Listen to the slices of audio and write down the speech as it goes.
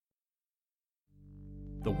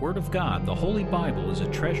The Word of God, the Holy Bible, is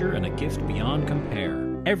a treasure and a gift beyond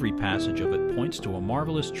compare. Every passage of it points to a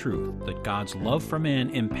marvelous truth that God's love for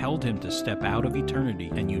man impelled him to step out of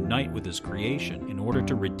eternity and unite with his creation in order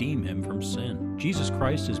to redeem him from sin. Jesus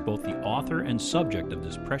Christ is both the author and subject of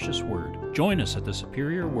this precious Word. Join us at the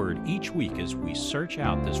Superior Word each week as we search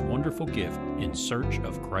out this wonderful gift in search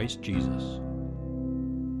of Christ Jesus.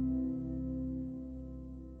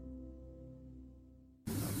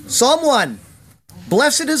 Psalm 1.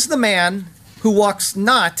 Blessed is the man who walks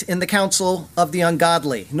not in the counsel of the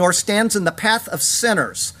ungodly, nor stands in the path of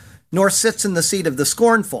sinners, nor sits in the seat of the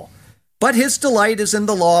scornful. But his delight is in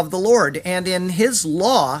the law of the Lord, and in his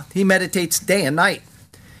law he meditates day and night.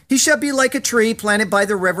 He shall be like a tree planted by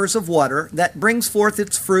the rivers of water, that brings forth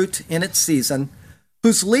its fruit in its season,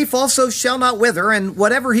 whose leaf also shall not wither, and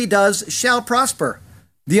whatever he does shall prosper.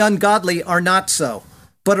 The ungodly are not so,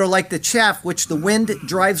 but are like the chaff which the wind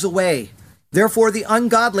drives away. Therefore the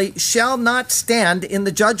ungodly shall not stand in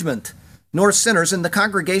the judgment, nor sinners in the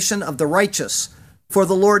congregation of the righteous. For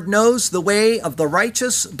the Lord knows the way of the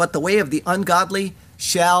righteous, but the way of the ungodly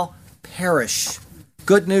shall perish.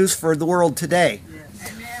 Good news for the world today.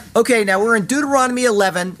 Okay, now we're in Deuteronomy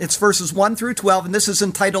 11. It's verses 1 through 12, and this is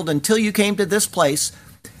entitled, Until You Came to This Place.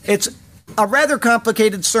 It's a rather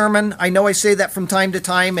complicated sermon. I know I say that from time to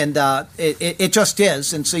time, and it just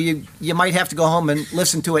is. And so you might have to go home and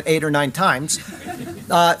listen to it 8 or 9 times.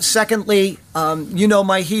 Secondly,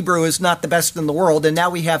 my Hebrew is not the best in the world, and now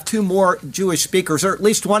we have 2 more Jewish speakers, or at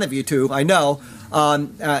least one of you 2, I know,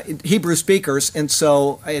 Hebrew speakers, and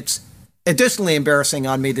so it's additionally embarrassing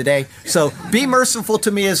on me today. So be merciful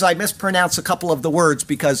to me as I mispronounce a couple of the words,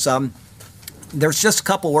 because there's just a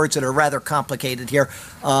couple words that are rather complicated here,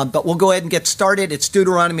 but we'll go ahead and get started. It's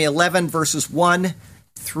Deuteronomy 11, verses 1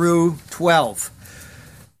 through 12.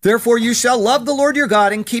 Therefore you shall love the Lord your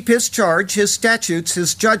God and keep his charge, his statutes,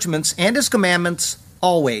 his judgments, and his commandments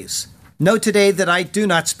always. Know today that I do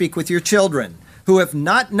not speak with your children, who have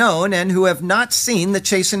not known and who have not seen the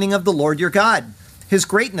chastening of the Lord your God, his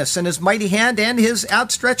greatness and his mighty hand and his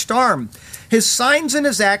outstretched arm, his signs and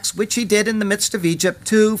his acts which he did in the midst of Egypt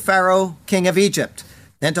to Pharaoh king of Egypt,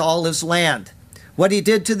 and to all his land, what he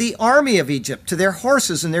did to the army of Egypt, to their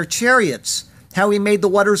horses and their chariots, how he made the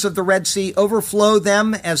waters of the Red Sea overflow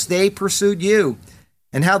them as they pursued you,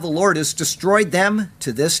 and how the Lord has destroyed them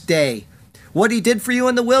to this day, what he did for you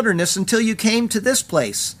in the wilderness until you came to this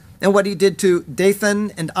place, and what he did to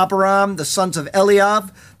Dathan and Abiram, the sons of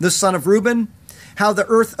Eliab, the son of Reuben, how the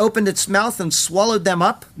earth opened its mouth and swallowed them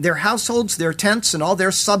up, their households, their tents, and all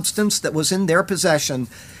their substance that was in their possession,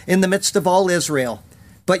 in the midst of all Israel.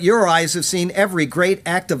 But your eyes have seen every great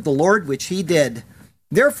act of the Lord which he did.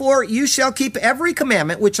 Therefore you shall keep every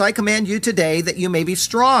commandment which I command you today, that you may be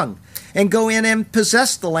strong, and go in and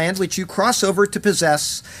possess the land which you cross over to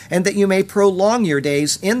possess, and that you may prolong your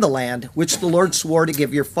days in the land which the Lord swore to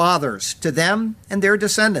give your fathers, to them and their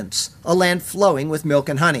descendants, a land flowing with milk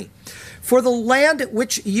and honey. For the land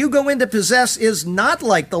which you go in to possess is not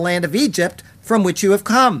like the land of Egypt, from which you have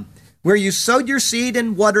come, where you sowed your seed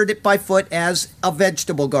and watered it by foot as a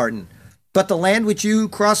vegetable garden. But the land which you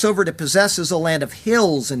cross over to possess is a land of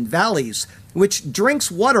hills and valleys, which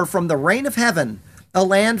drinks water from the rain of heaven, a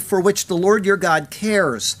land for which the Lord your God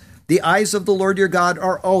cares. The eyes of the Lord your God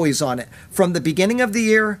are always on it, from the beginning of the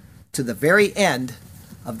year to the very end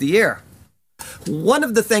of the year. One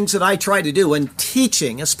of the things that I try to do in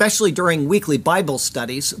teaching, especially during weekly Bible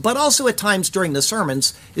studies, but also at times during the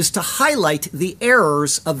sermons, is to highlight the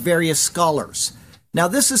errors of various scholars. Now,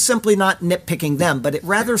 this is simply not nitpicking them, but it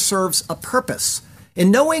rather serves a purpose.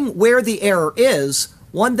 In knowing where the error is,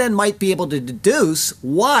 one then might be able to deduce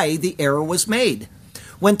why the error was made.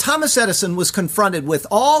 When Thomas Edison was confronted with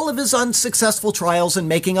all of his unsuccessful trials in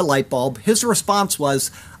making a light bulb, his response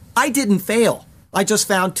was, "I didn't fail. I just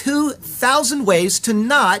found 2,000 ways to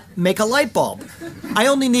not make a light bulb. I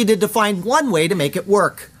only needed to find one way to make it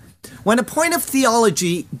work." When a point of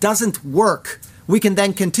theology doesn't work, we can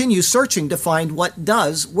then continue searching to find what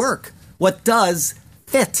does work, what does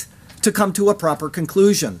fit, to come to a proper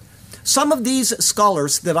conclusion. Some of these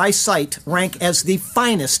scholars that I cite rank as the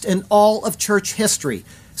finest in all of church history,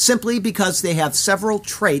 simply because they have several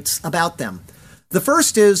traits about them. The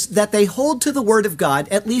first is that they hold to the Word of God,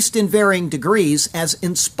 at least in varying degrees, as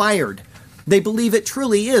inspired. They believe it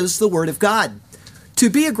truly is the Word of God. To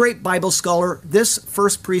be a great Bible scholar, this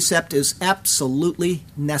first precept is absolutely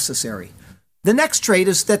necessary. The next trait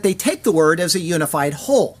is that they take the Word as a unified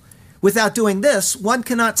whole. Without doing this, one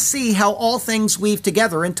cannot see how all things weave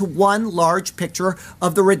together into one large picture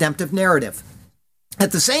of the redemptive narrative.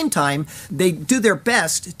 At the same time, they do their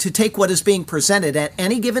best to take what is being presented at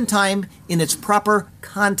any given time in its proper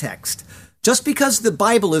context. Just because the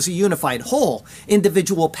Bible is a unified whole,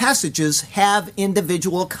 individual passages have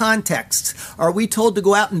individual contexts. Are we told to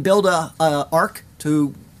go out and build a ark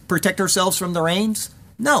to protect ourselves from the rains?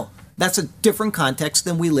 No, that's a different context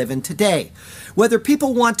than we live in today. Whether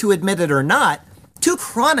people want to admit it or not, 2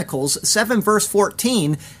 Chronicles 7 verse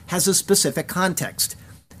 14 has a specific context,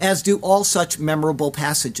 as do all such memorable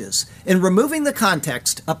passages. In removing the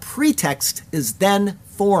context, a pretext is then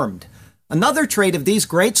formed. Another trait of these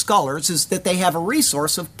great scholars is that they have a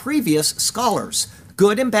resource of previous scholars,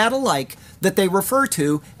 good and bad alike, that they refer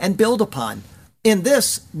to and build upon. In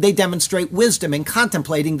this, they demonstrate wisdom in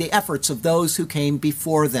contemplating the efforts of those who came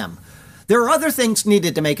before them. There are other things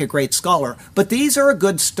needed to make a great scholar, but these are a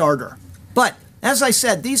good starter. But, as I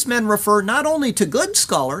said, these men refer not only to good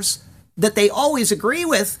scholars that they always agree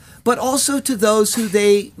with, but also to those who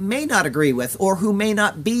they may not agree with or who may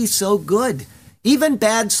not be so good. Even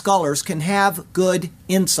bad scholars can have good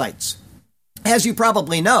insights. As you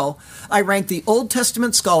probably know, I rank the Old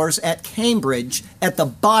Testament scholars at Cambridge at the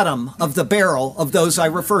bottom of the barrel of those I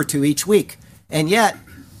refer to each week. And yet,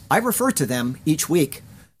 I refer to them each week.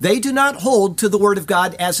 They do not hold to the Word of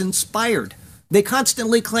God as inspired. They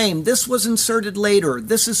constantly claim this was inserted later,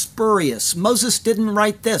 this is spurious, Moses didn't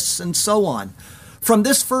write this, and so on. From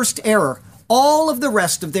this first error, all of the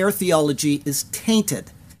rest of their theology is tainted.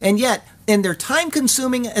 And yet, in their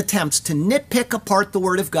time-consuming attempts to nitpick apart the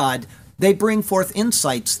Word of God, they bring forth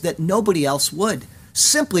insights that nobody else would,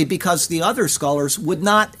 simply because the other scholars would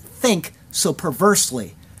not think so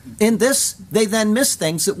perversely. In this, they then miss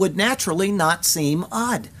things that would naturally not seem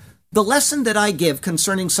odd. The lesson that I give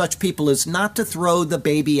concerning such people is not to throw the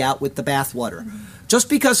baby out with the bathwater. Just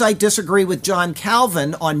because I disagree with John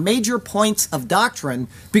Calvin on major points of doctrine,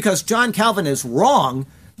 because John Calvin is wrong,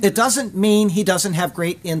 it doesn't mean he doesn't have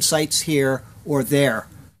great insights here or there.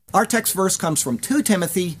 Our text verse comes from 2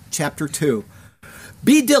 Timothy chapter 2.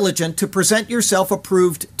 Be diligent to present yourself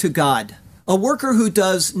approved to God, a worker who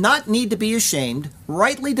does not need to be ashamed,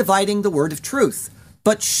 rightly dividing the word of truth.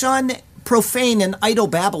 But shun profane and idle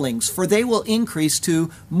babblings, for they will increase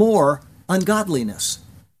to more ungodliness.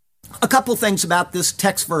 A couple things about this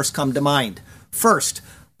text verse come to mind. First,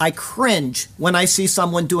 I cringe when I see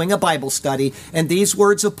someone doing a Bible study and these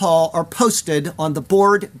words of Paul are posted on the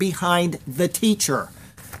board behind the teacher.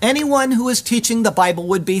 Anyone who is teaching the Bible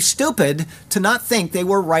would be stupid to not think they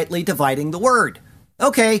were rightly dividing the word.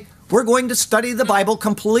 Okay, we're going to study the Bible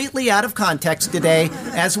completely out of context today,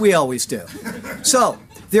 as we always do. So,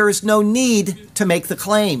 there is no need to make the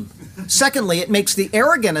claim. Secondly, it makes the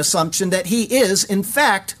arrogant assumption that he is, in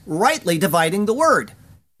fact, rightly dividing the word.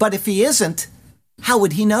 But if he isn't, how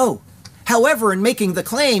would he know? However, in making the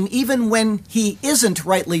claim, even when he isn't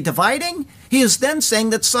rightly dividing, he is then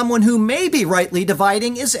saying that someone who may be rightly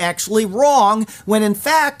dividing is actually wrong, when in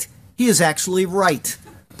fact, he is actually right.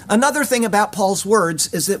 Another thing about Paul's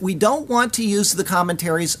words is that we don't want to use the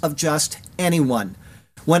commentaries of just anyone.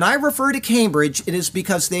 When I refer to Cambridge, it is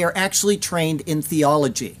because they are actually trained in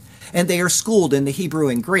theology, and they are schooled in the Hebrew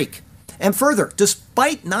and Greek. And further,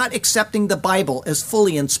 despite not accepting the Bible as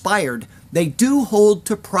fully inspired, they do hold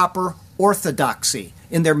to proper orthodoxy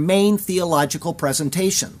in their main theological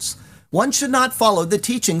presentations. One should not follow the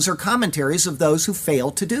teachings or commentaries of those who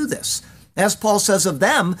fail to do this. As Paul says of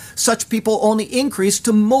them, such people only increase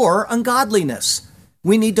to more ungodliness.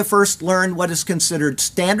 We need to first learn what is considered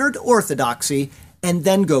standard orthodoxy and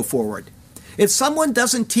then go forward. If someone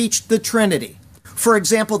doesn't teach the Trinity, for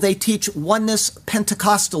example, they teach oneness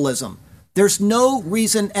Pentecostalism, there's no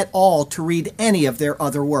reason at all to read any of their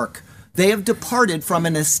other work. They have departed from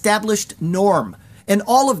an established norm, and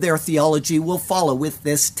all of their theology will follow with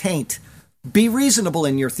this taint. Be reasonable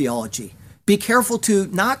in your theology. Be careful to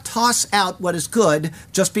not toss out what is good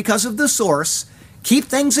just because of the source. Keep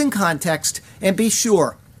things in context, and be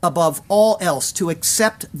sure, above all else, to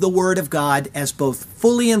accept the Word of God as both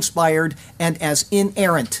fully inspired and as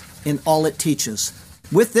inerrant in all it teaches.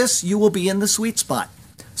 With this, you will be in the sweet spot.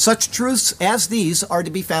 Such truths as these are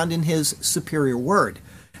to be found in His superior Word.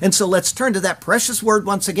 And so let's turn to that precious Word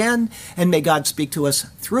once again, and may God speak to us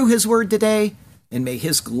through His Word today, and may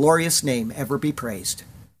His glorious name ever be praised.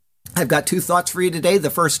 I've got 2 thoughts for you today. The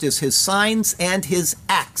first is His signs and His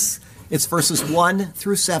acts. It's verses 1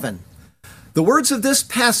 through 7. The words of this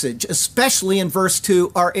passage, especially in verse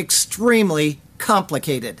 2, are extremely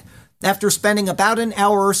complicated. After spending about an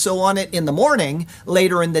hour or so on it in the morning,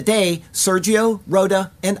 later in the day, Sergio,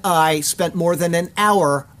 Rhoda, and I spent more than an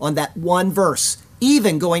hour on that one verse,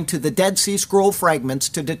 even going to the Dead Sea Scroll fragments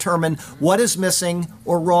to determine what is missing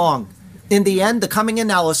or wrong. In the end, the coming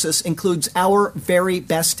analysis includes our very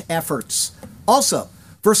best efforts. Also,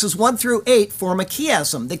 verses 1 through 8 form a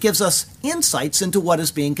chiasm that gives us insights into what is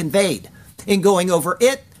being conveyed. In going over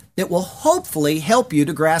it, it will hopefully help you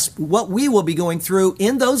to grasp what we will be going through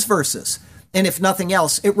in those verses. And if nothing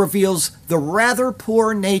else, it reveals the rather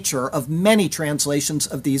poor nature of many translations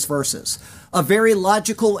of these verses. A very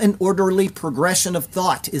logical and orderly progression of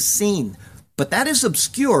thought is seen, but that is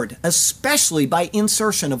obscured, especially by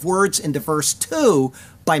insertion of words into verse 2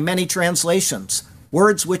 by many translations,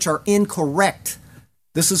 words which are incorrect.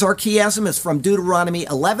 This is our chiasm. It's from Deuteronomy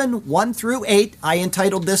 11, 1 through 8. I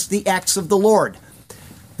entitled this The Acts of the Lord.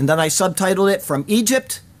 And then I subtitled it From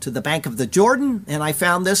Egypt to the Bank of the Jordan, and I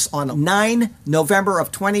found this on 9 November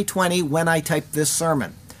of 2020 when I typed this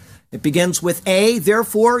sermon. It begins with A,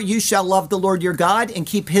 therefore you shall love the Lord your God and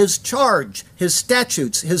keep his charge, his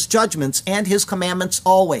statutes, his judgments, and his commandments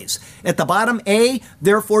always. At the bottom, A,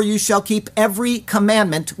 therefore you shall keep every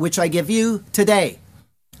commandment which I give you today.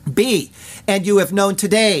 B, and you have known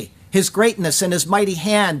today his greatness and his mighty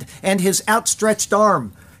hand and his outstretched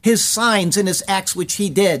arm, his signs and his acts which he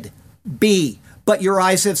did. B, but your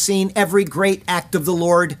eyes have seen every great act of the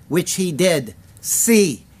Lord which he did.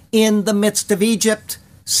 C, in the midst of Egypt.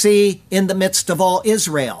 C, in the midst of all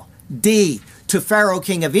Israel. D, to Pharaoh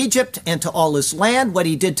king of Egypt and to all his land, what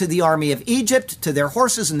he did to the army of Egypt, to their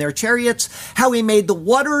horses and their chariots, how he made the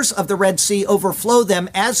waters of the Red Sea overflow them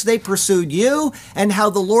as they pursued you, and how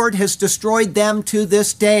the Lord has destroyed them to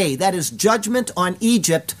this day. That is judgment on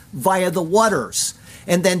Egypt via the waters.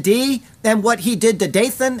 And then D, and what he did to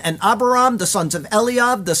Dathan and Abiram, the sons of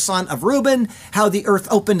Eliab, the son of Reuben, how the earth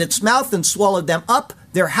opened its mouth and swallowed them up,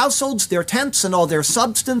 their households, their tents, and all their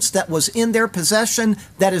substance that was in their possession.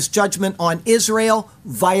 That is judgment on Israel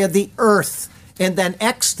via the earth. And then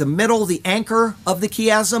X, the middle, the anchor of the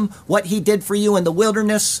chiasm, what he did for you in the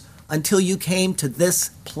wilderness until you came to this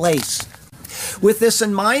place. With this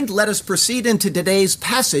in mind, let us proceed into today's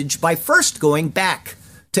passage by first going back.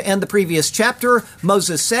 To end the previous chapter,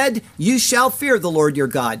 Moses said, you shall fear the Lord your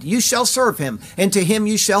God, you shall serve him, and to him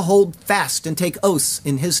you shall hold fast and take oaths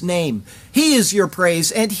in his name. He is your praise,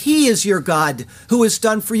 and he is your God, who has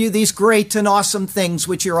done for you these great and awesome things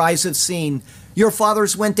which your eyes have seen. Your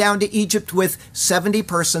fathers went down to Egypt with 70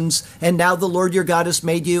 persons, and now the Lord your God has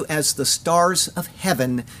made you as the stars of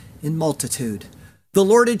heaven in multitude. The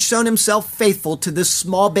Lord had shown himself faithful to this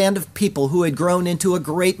small band of people who had grown into a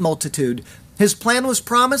great multitude. His plan was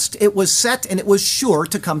promised, it was set, and it was sure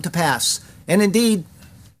to come to pass. And indeed,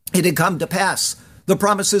 it had come to pass. The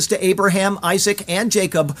promises to Abraham, Isaac, and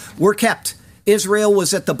Jacob were kept. Israel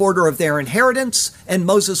was at the border of their inheritance, and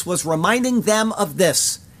Moses was reminding them of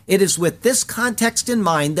this. It is with this context in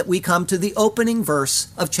mind that we come to the opening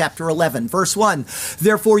verse of chapter 11, verse 1.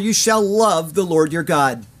 Therefore you shall love the Lord your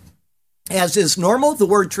God. As is normal, the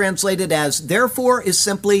word translated as therefore is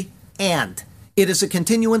simply and. It is a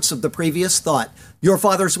continuance of the previous thought. Your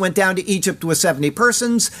fathers went down to Egypt with 70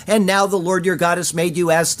 persons, and now the Lord your God has made you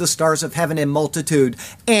as the stars of heaven in multitude,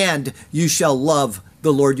 and you shall love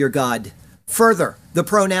the Lord your God. Further, the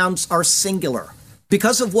pronouns are singular.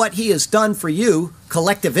 Because of what he has done for you,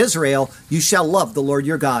 collective Israel, you shall love the Lord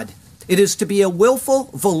your God. It is to be a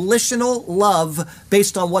willful, volitional love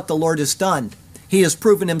based on what the Lord has done. He has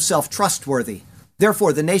proven himself trustworthy.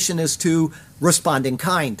 Therefore, the nation is to respond in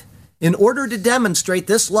kind. In order to demonstrate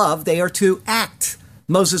this love, they are to act.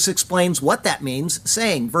 Moses explains what that means,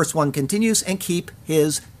 saying, verse 1 continues, and keep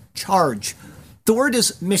his charge. The word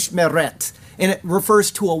is mishmeret, and it refers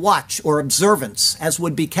to a watch or observance, as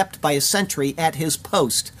would be kept by a sentry at his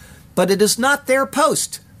post. But it is not their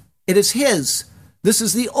post. It is his. This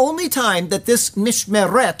is the only time that this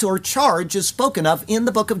mishmeret or charge is spoken of in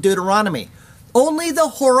the book of Deuteronomy. Only the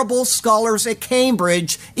horrible scholars at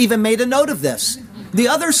Cambridge even made a note of this. The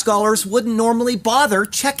other scholars wouldn't normally bother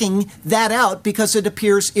checking that out because it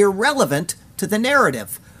appears irrelevant to the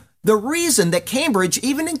narrative. The reason that Cambridge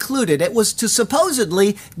even included it was to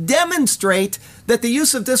supposedly demonstrate that the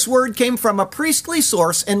use of this word came from a priestly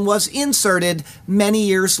source and was inserted many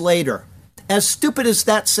years later. As stupid as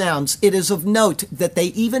that sounds, it is of note that they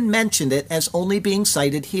even mentioned it as only being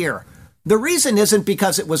cited here. The reason isn't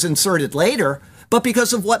because it was inserted later, but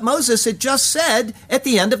because of what Moses had just said at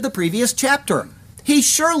the end of the previous chapter. He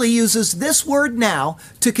surely uses this word now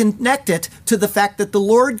to connect it to the fact that the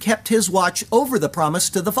Lord kept his watch over the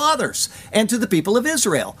promise to the fathers and to the people of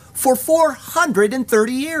Israel for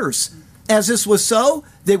 430 years. As this was so,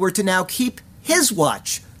 they were to now keep his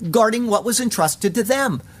watch, guarding what was entrusted to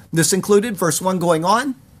them. This included, verse 1 going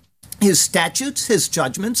on, his statutes, his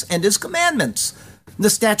judgments, and his commandments. The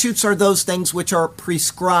statutes are those things which are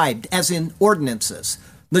prescribed, as in ordinances.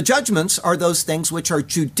 The judgments are those things which are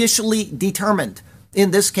judicially determined,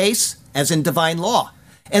 in this case, as in divine law.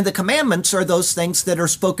 And the commandments are those things that are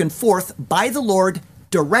spoken forth by the Lord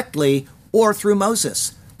directly or through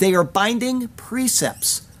Moses. They are binding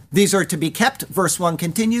precepts. These are to be kept, verse 1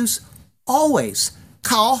 continues, always,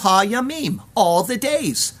 kal ha-yamim, all the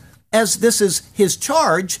days. As this is his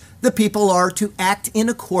charge, the people are to act in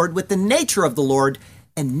accord with the nature of the Lord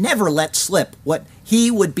and never let slip what he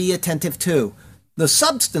would be attentive to. The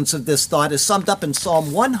substance of this thought is summed up in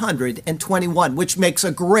Psalm 121, which makes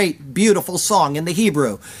a great, beautiful song in the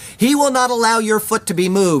Hebrew. He will not allow your foot to be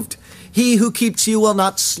moved. He who keeps you will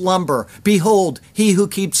not slumber. Behold, he who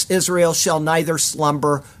keeps Israel shall neither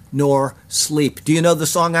slumber nor sleep. Do you know the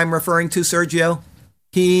song I'm referring to, Sergio?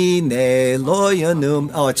 Hine lo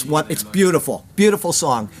yanum. Oh, it's beautiful. Beautiful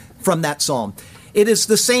song from that psalm. It is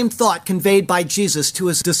the same thought conveyed by Jesus to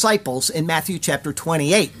his disciples in Matthew chapter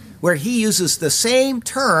 28, where he uses the same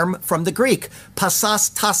term from the Greek,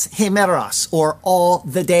 pasas tas hemeras, or all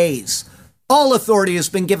the days. All authority has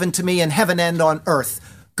been given to me in heaven and on earth.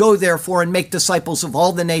 Go therefore and make disciples of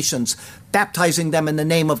all the nations, baptizing them in the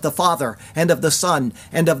name of the Father, and of the Son,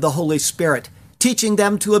 and of the Holy Spirit, teaching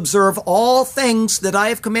them to observe all things that I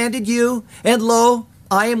have commanded you, and lo,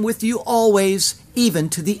 I am with you always, even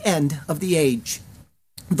to the end of the age.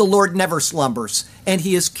 The Lord never slumbers, and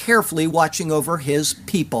he is carefully watching over his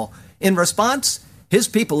people. In response, his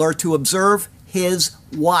people are to observe his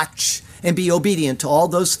watch and be obedient to all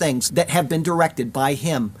those things that have been directed by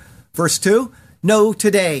him. Verse 2, know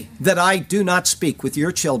today that I do not speak with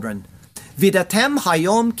your children. Vidatem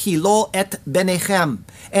hayom kilo et benechem.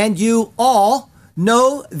 And you all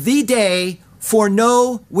know the day, for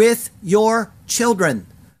know with your children.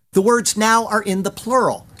 The words now are in the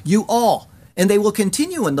plural, you all, and they will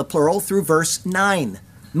continue in the plural through verse 9.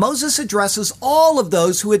 Moses addresses all of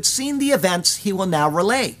those who had seen the events he will now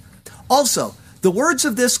relay. Also, the words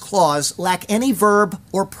of this clause lack any verb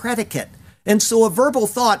or predicate, and so a verbal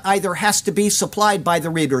thought either has to be supplied by the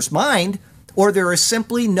reader's mind, or there is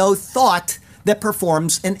simply no thought that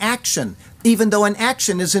performs an action, even though an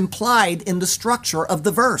action is implied in the structure of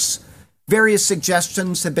the verse. Various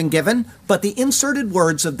suggestions have been given, but the inserted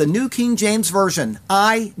words of the New King James Version,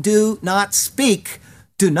 I do not speak,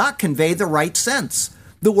 do not convey the right sense.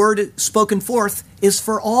 The word spoken forth is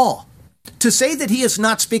for all. To say that he is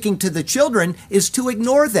not speaking to the children is to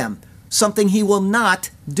ignore them, something he will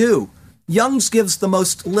not do. Young's gives the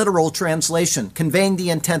most literal translation, conveying the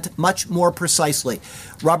intent much more precisely.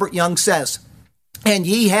 Robert Young says, and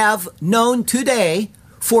ye have known today,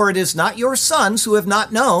 for it is not your sons who have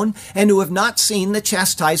not known and who have not seen the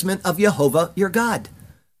chastisement of Jehovah your God.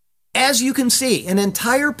 As you can see, an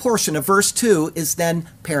entire portion of verse 2 is then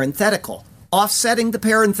parenthetical. Offsetting the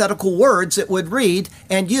parenthetical words, it would read,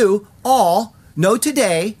 and you all know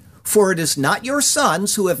today, for it is not your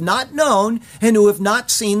sons who have not known and who have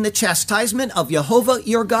not seen the chastisement of Jehovah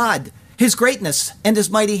your God, his greatness and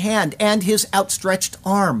his mighty hand and his outstretched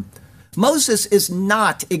arm. Moses is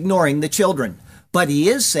not ignoring the children, but he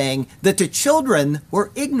is saying that the children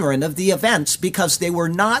were ignorant of the events because they were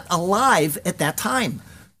not alive at that time.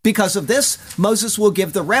 Because of this, Moses will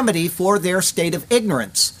give the remedy for their state of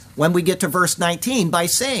ignorance when we get to verse 19 by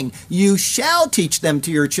saying, you shall teach them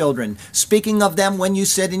to your children, speaking of them when you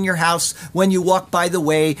sit in your house, when you walk by the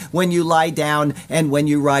way, when you lie down, and when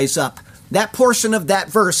you rise up. That portion of that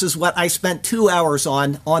verse is what I spent 2 hours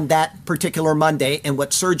on that particular Monday, and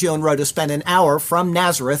what Sergio and Rhoda spent an hour from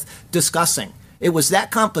Nazareth discussing. It was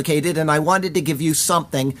that complicated, and I wanted to give you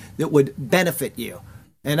something that would benefit you.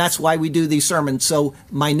 And that's why we do these sermons so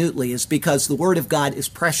minutely, is because the Word of God is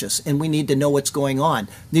precious, and we need to know what's going on.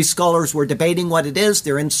 These scholars were debating what it is.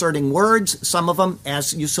 They're inserting words. Some of them,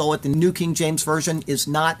 as you saw at the New King James Version, is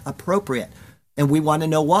not appropriate. And we want to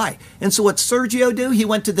know why. And so what Sergio do? He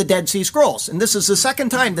went to the Dead Sea Scrolls. And this is the second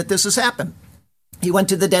time that this has happened. He went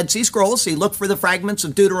to the Dead Sea Scrolls. He looked for the fragments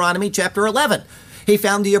of Deuteronomy chapter 11. He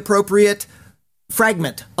found the appropriate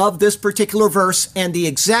fragment of this particular verse, and the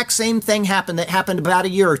exact same thing happened that happened about a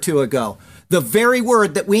year or two ago. The very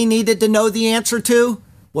word that we needed to know the answer to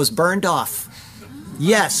was burned off.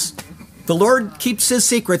 Yes, the Lord keeps his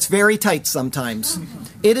secrets very tight sometimes.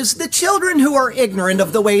 It is the children who are ignorant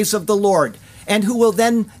of the ways of the Lord, and who will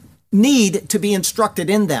then need to be instructed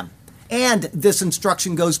in them. And this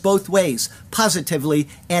instruction goes both ways, positively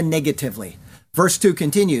and negatively. Verse 2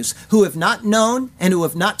 continues, who have not known and who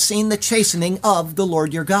have not seen the chastening of the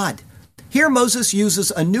Lord your God. Here Moses uses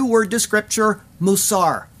a new word to Scripture,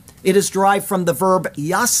 musar. It is derived from the verb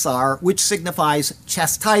yasar, which signifies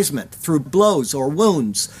chastisement through blows or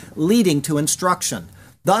wounds, leading to instruction.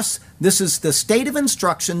 Thus, this is the state of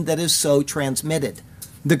instruction that is so transmitted.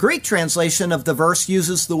 The Greek translation of the verse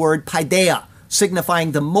uses the word paideia,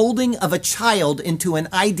 signifying the molding of a child into an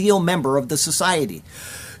ideal member of the society.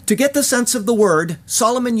 To get the sense of the word,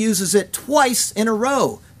 Solomon uses it twice in a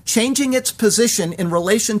row, changing its position in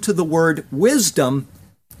relation to the word wisdom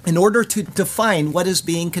in order to define what is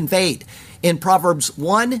being conveyed. In Proverbs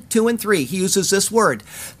 1, 2, and 3, he uses this word,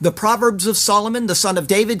 the Proverbs of Solomon, the son of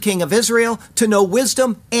David, king of Israel, to know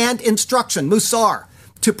wisdom and instruction, musar,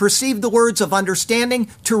 to perceive the words of understanding,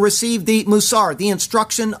 to receive the musar, the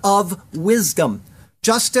instruction of wisdom,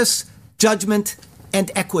 justice, judgment, and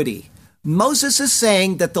equity. Moses is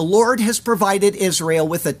saying that the Lord has provided Israel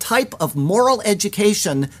with a type of moral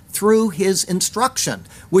education through his instruction,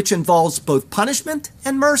 which involves both punishment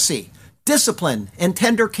and mercy, discipline and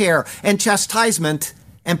tender care, and chastisement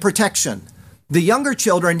and protection. The younger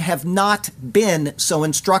children have not been so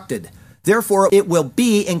instructed. Therefore, it will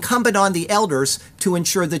be incumbent on the elders to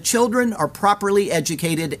ensure the children are properly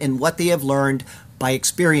educated in what they have learned by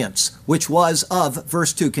experience, which was of,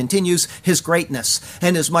 verse 2 continues, his greatness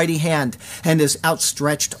and his mighty hand and his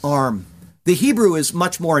outstretched arm. The Hebrew is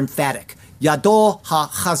much more emphatic. Yado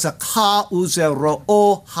ha-chazaka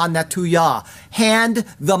uzero'o ha-natuya. Hand,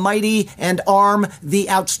 the mighty, and arm, the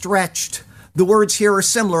outstretched. The words here are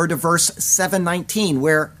similar to verse 7:19,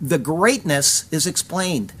 where the greatness is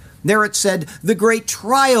explained. There it said, the great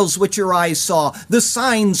trials which your eyes saw, the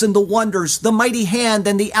signs and the wonders, the mighty hand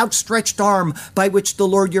and the outstretched arm by which the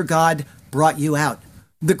Lord your God brought you out.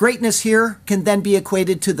 The greatness here can then be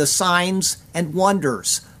equated to the signs and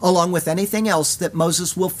wonders, along with anything else that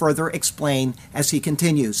Moses will further explain as he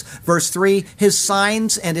continues. Verse 3, his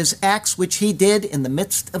signs and his acts which he did in the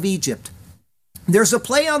midst of Egypt. There's a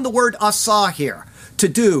play on the word asa here, to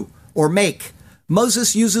do or make.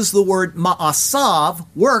 Moses uses the word ma'asav,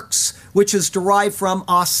 works, which is derived from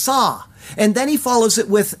asa, and then he follows it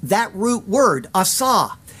with that root word,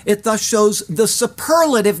 asa. It thus shows the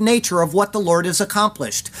superlative nature of what the Lord has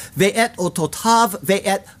accomplished. Ve'et ototav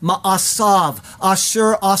ve'et ma'asav,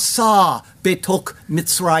 asher asa betok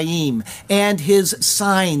Mitzrayim, and his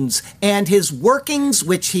signs, and his workings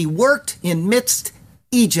which he worked in midst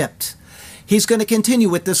Egypt. He's going to continue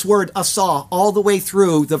with this word asa all the way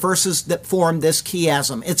through the verses that form this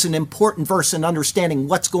chiasm. It's an important verse in understanding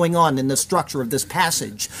what's going on in the structure of this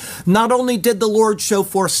passage. Not only did the Lord show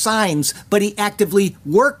forth signs, but he actively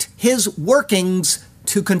worked his workings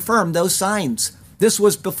to confirm those signs. This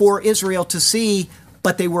was before Israel to see,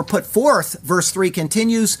 but they were put forth, verse 3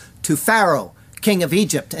 continues, to Pharaoh, king of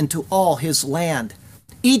Egypt, and to all his land.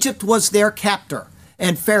 Egypt was their captor,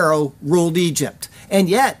 and Pharaoh ruled Egypt. And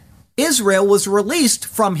yet, Israel was released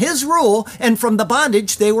from his rule and from the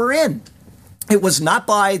bondage they were in. It was not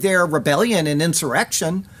by their rebellion and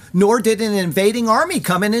insurrection, nor did an invading army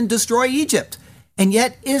come in and destroy Egypt. And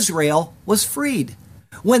yet Israel was freed.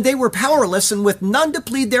 When they were powerless and with none to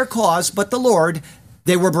plead their cause but the Lord,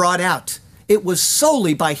 they were brought out. It was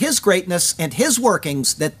solely by his greatness and his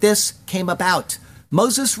workings that this came about.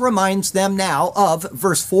 Moses reminds them now of,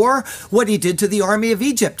 verse 4, what he did to the army of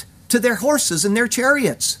Egypt, to their horses and their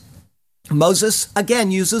chariots. Moses again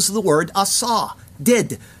uses the word asa,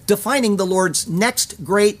 did, defining the Lord's next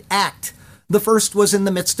great act. The first was in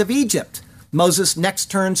the midst of Egypt. Moses next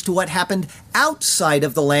turns to what happened outside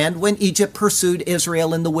of the land when Egypt pursued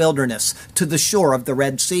Israel in the wilderness to the shore of the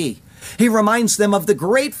Red Sea. He reminds them of the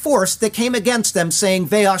great force that came against them, saying,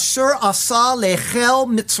 Ve'asher asa lechel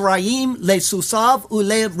Mitzrayim lesusav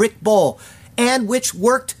ulerikbo, and which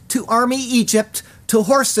worked to army Egypt, to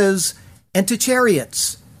horses, and to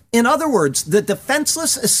chariots. In other words, the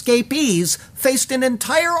defenseless escapees faced an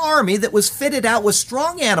entire army that was fitted out with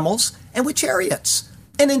strong animals and with chariots.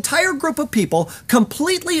 An entire group of people,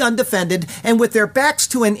 completely undefended and with their backs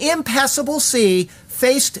to an impassable sea,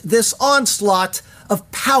 faced this onslaught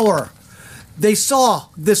of power. They saw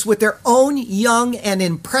this with their own young and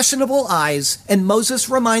impressionable eyes, and Moses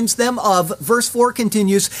reminds them of, verse 4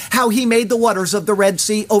 continues, how he made the waters of the Red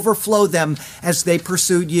Sea overflow them as they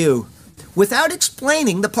pursued you. Without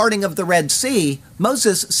explaining the parting of the Red Sea,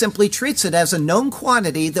 Moses simply treats it as a known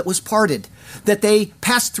quantity that was parted, that they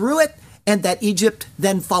passed through it, and that Egypt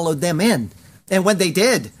then followed them in. And when they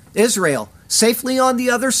did, Israel, safely on the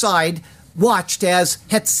other side, watched as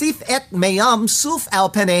Hetzif et meyam suf al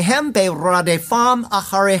penehem beradefam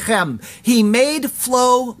acharechem. He made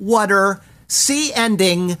flow water,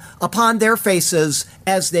 sea-ending, upon their faces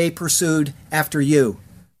as they pursued after you.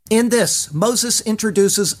 In this, Moses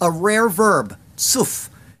introduces a rare verb, suf.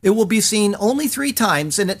 It will be seen only 3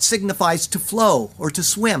 times, and it signifies to flow or to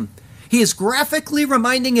swim. He is graphically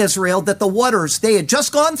reminding Israel that the waters they had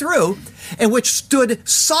just gone through, and which stood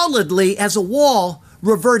solidly as a wall,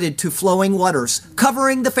 reverted to flowing waters,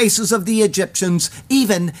 covering the faces of the Egyptians,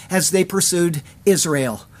 even as they pursued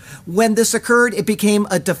Israel. When this occurred, it became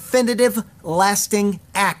a definitive, lasting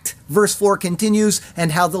act. Verse 4 continues,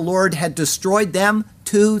 and how the Lord had destroyed them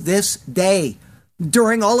to this day.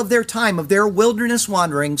 During all of their time of their wilderness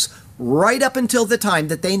wanderings, right up until the time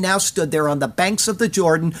that they now stood there on the banks of the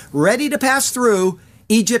Jordan, ready to pass through,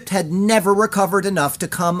 Egypt had never recovered enough to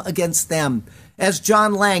come against them. As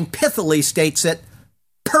John Lang pithily states it,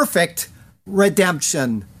 perfect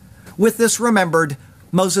redemption. With this remembered,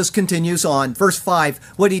 Moses continues on. Verse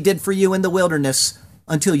 5, what he did for you in the wilderness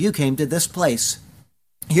until you came to this place.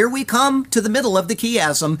 Here we come to the middle of the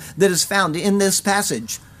chiasm that is found in this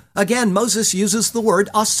passage. Again, Moses uses the word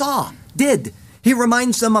asa, did. He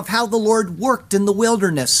reminds them of how the Lord worked in the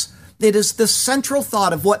wilderness. It is the central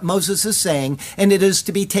thought of what Moses is saying, and it is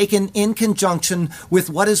to be taken in conjunction with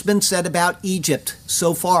what has been said about Egypt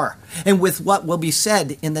so far, and with what will be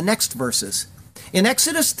said in the next verses. In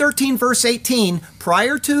Exodus 13, verse 18,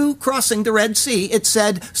 prior to crossing the Red Sea, it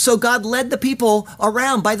said, so God led the people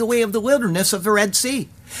around by the way of the wilderness of the Red Sea.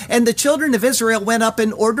 And the children of Israel went up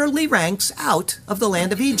in orderly ranks out of the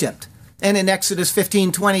land of Egypt. And in Exodus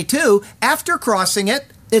 15:22, after crossing it,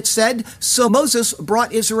 it said, so Moses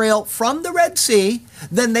brought Israel from the Red Sea,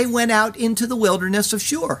 then they went out into the wilderness of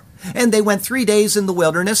Shur. And they went 3 days in the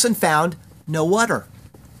wilderness and found no water.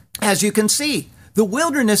 As you can see, the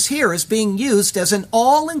wilderness here is being used as an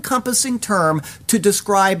all-encompassing term to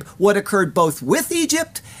describe what occurred both with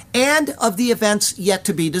Egypt and of the events yet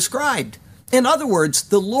to be described. In other words,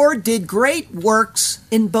 the Lord did great works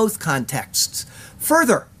in both contexts.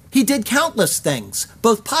 Further, he did countless things,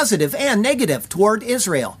 both positive and negative, toward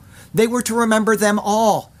Israel. They were to remember them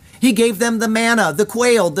all. He gave them the manna, the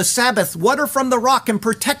quail, the Sabbath, water from the rock, and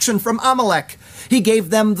protection from Amalek. He gave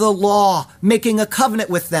them the law, making a covenant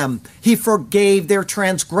with them. He forgave their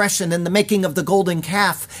transgression in the making of the golden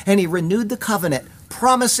calf, and he renewed the covenant,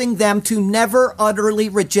 promising them to never utterly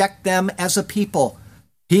reject them as a people.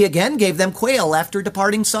 He again gave them quail after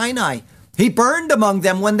departing Sinai. He burned among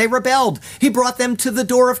them when they rebelled. He brought them to the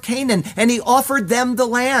door of Canaan, and he offered them the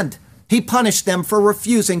land. He punished them for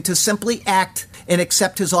refusing to simply act and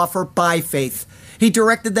accept his offer by faith. He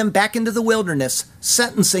directed them back into the wilderness,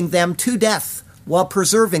 sentencing them to death while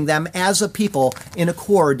preserving them as a people in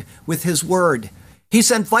accord with his word. He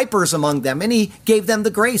sent vipers among them, and he gave them the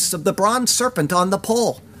grace of the bronze serpent on the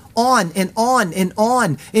pole. On and on and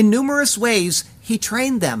on, in numerous ways, he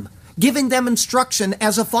trained them, giving them instruction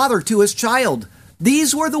as a father to his child.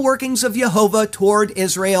 These were the workings of Jehovah toward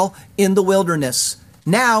Israel in the wilderness.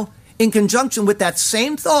 Now, in conjunction with that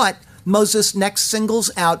same thought, Moses next singles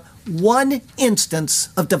out one instance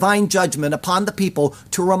of divine judgment upon the people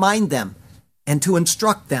to remind them and to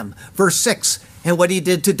instruct them. Verse 6, and what he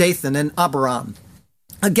did to Dathan and Abiram.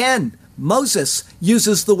 Again, Moses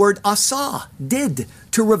uses the word asa, did,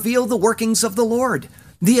 to reveal the workings of the Lord.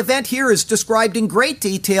 The event here is described in great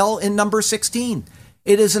detail in number 16.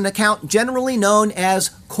 It is an account generally known as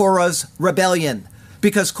Korah's rebellion,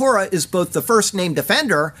 because Korah is both the first named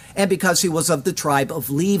offender and because he was of the tribe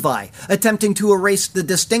of Levi, attempting to erase the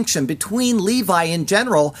distinction between Levi in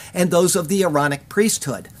general and those of the Aaronic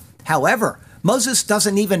priesthood. However, Moses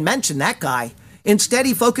doesn't even mention that guy. Instead,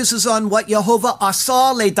 he focuses on what Jehovah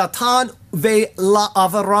asa le Datan ve la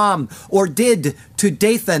Aviram, or did to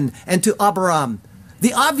Dathan and to Abiram.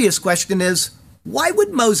 The obvious question is, why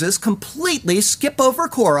would Moses completely skip over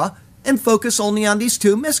Korah and focus only on these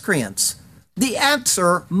two miscreants? The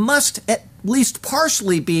answer must at least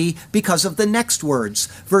partially be because of the next words.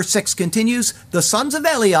 Verse 6 continues, the sons of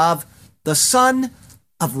Eliav, the son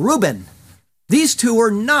of Reuben. These two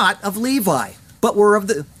were not of Levi, but were of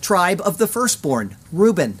the tribe of the firstborn,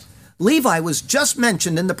 Reuben. Levi was just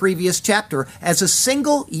mentioned in the previous chapter as a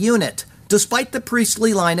single unit, despite the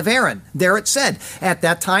priestly line of Aaron. There it said, at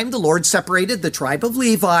that time the Lord separated the tribe of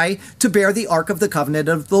Levi to bear the ark of the covenant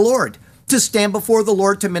of the Lord, to stand before the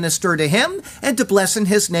Lord to minister to him, and to bless in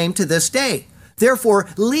his name to this day. Therefore,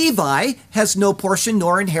 Levi has no portion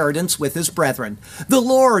nor inheritance with his brethren. The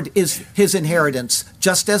Lord is his inheritance,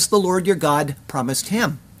 just as the Lord your God promised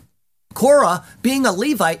him. Korah, being a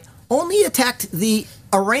Levite, only attacked the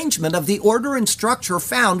arrangement of the order and structure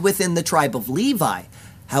found within the tribe of Levi.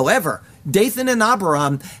 However, Dathan and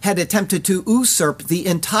Abiram had attempted to usurp the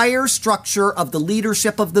entire structure of the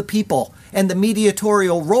leadership of the people and the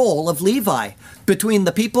mediatorial role of Levi between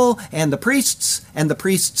the people and the priests and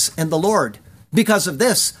the Lord. Because of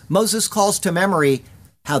this, Moses calls to memory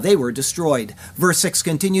how they were destroyed. Verse 6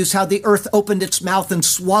 continues, how the earth opened its mouth and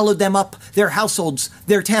swallowed them up, their households,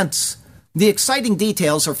 their tents. The exciting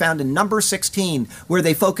details are found in number 16, where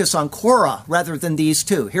they focus on Korah rather than these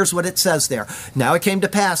two. Here's what it says there. Now it came to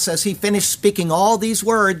pass, as he finished speaking all these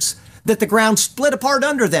words, that the ground split apart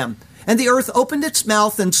under them, and the earth opened its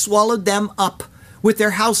mouth and swallowed them up, with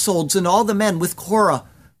their households and all the men with Korah,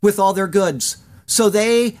 with all their goods. So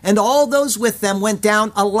they and all those with them went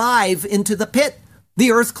down alive into the pit.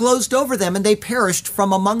 The earth closed over them, and they perished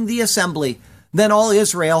from among the assembly. Then all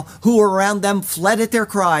Israel, who were around them, fled at their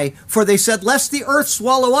cry, for they said, lest the earth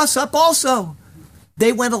swallow us up also.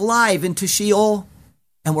 They went alive into Sheol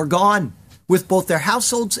and were gone, with both their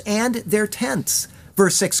households and their tents.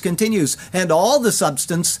 Verse 6 continues, and all the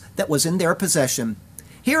substance that was in their possession.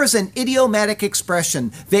 Here is an idiomatic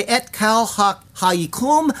expression, ve'et kal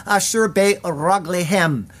ha'ikum asher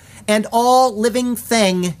be'raglehem, and all living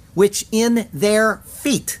thing which in their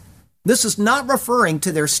feet. This is not referring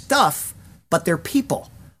to their stuff, but their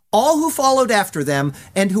people. All who followed after them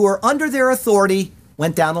and who were under their authority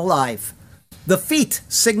went down alive. The feet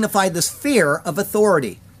signify the sphere of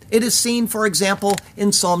authority. It is seen, for example,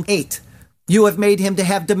 in Psalm 8. You have made him to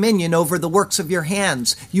have dominion over the works of your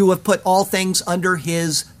hands. You have put all things under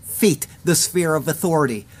his feet, the sphere of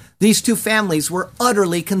authority. These two families were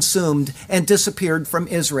utterly consumed and disappeared from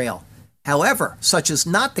Israel. However, such is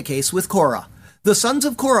not the case with Korah. The sons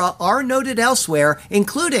of Korah are noted elsewhere,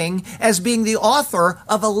 including as being the author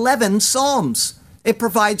of 11 psalms. It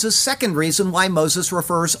provides a second reason why Moses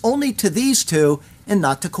refers only to these two and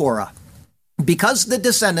not to Korah. Because the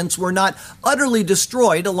descendants were not utterly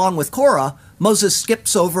destroyed along with Korah, Moses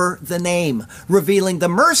skips over the name, revealing the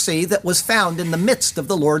mercy that was found in the midst of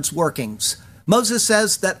the Lord's workings. Moses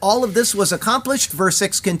says that all of this was accomplished, verse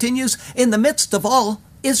 6 continues, in the midst of all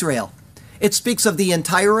Israel. It speaks of the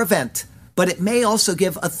entire event, but it may also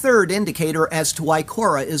give a third indicator as to why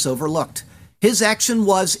Korah is overlooked. His action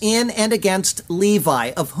was in and against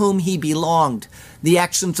Levi, of whom he belonged. The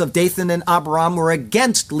actions of Dathan and Abiram were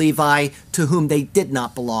against Levi, to whom they did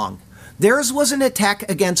not belong. Theirs was an attack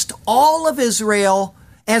against all of Israel,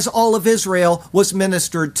 as all of Israel was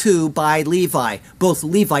ministered to by Levi, both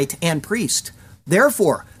Levite and priest.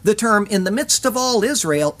 Therefore, the term in the midst of all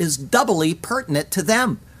Israel is doubly pertinent to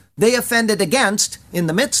them. They offended against, in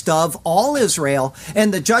the midst of, all Israel,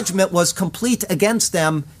 and the judgment was complete against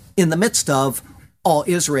them in the midst of all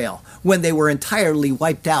Israel, when they were entirely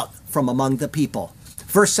wiped out from among the people.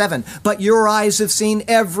 Verse 7, but your eyes have seen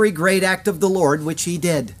every great act of the Lord which he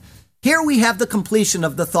did. Here we have the completion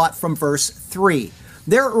of the thought from verse 3.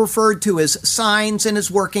 They're referred to as signs and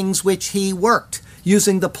his workings which he worked,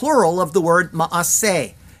 using the plural of the word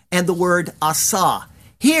ma'aseh and the word asa.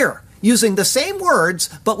 Here, using the same words,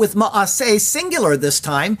 but with ma'aseh singular this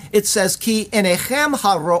time, it says, Ki enechem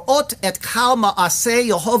haroot et kal ma'aseh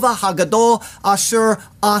Yehovah hagadol asher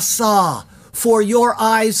asa. For your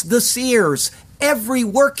eyes, the seers, every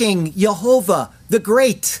working Yehovah, the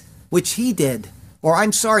great, which he did.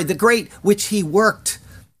 The great which he worked.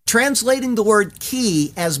 Translating the word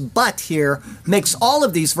ki as but here makes all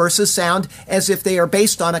of these verses sound as if they are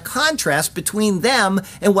based on a contrast between them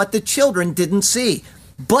and what the children didn't see.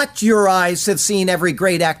 But your eyes have seen every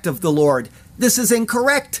great act of the Lord. This is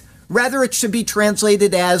incorrect. Rather, it should be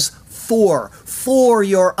translated as for. For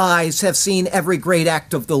your eyes have seen every great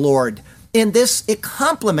act of the Lord. In this, it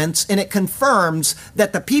complements and it confirms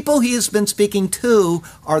that the people he has been speaking to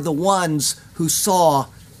are the ones who saw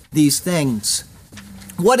these things.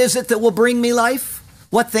 What is it that will bring me life?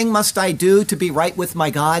 What thing must I do to be right with my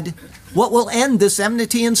God? What will end this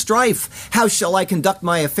enmity and strife? How shall I conduct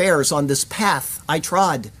my affairs on this path I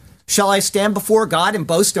trod? Shall I stand before God and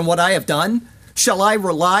boast in what I have done? Shall I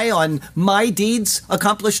rely on my deeds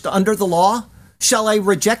accomplished under the law? Shall I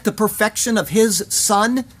reject the perfection of his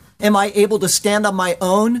Son? Am I able to stand on my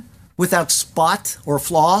own without spot or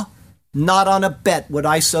flaw? Not on a bet would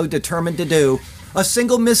I so determine to do. A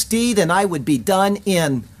single misdeed and I would be done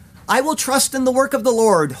in. I will trust in the work of the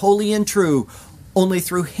Lord, holy and true. Only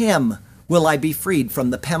through him will I be freed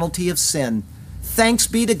from the penalty of sin. Thanks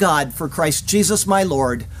be to God for Christ Jesus my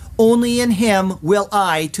Lord. Only in him will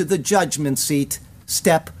I to the judgment seat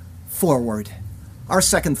step forward. Our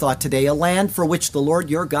second thought today, a land for which the Lord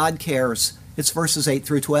your God cares. It's verses 8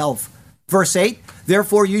 through 12. Verse 8,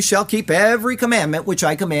 therefore you shall keep every commandment which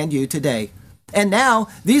I command you today. And now,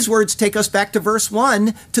 these words take us back to verse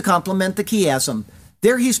 1 to complement the chiasm.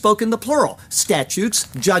 There he spoke in the plural, statutes,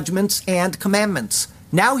 judgments, and commandments.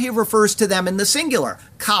 Now he refers to them in the singular,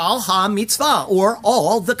 kal ha-mitzvah, or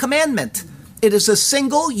all the commandment. It is a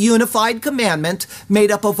single, unified commandment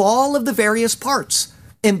made up of all of the various parts.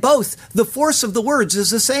 In both, the force of the words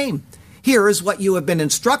is the same. Here is what you have been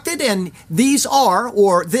instructed, and these are,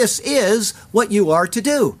 or this is, what you are to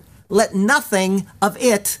do. let nothing of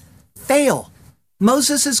it fail.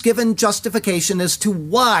 Moses is given justification as to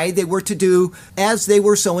why they were to do as they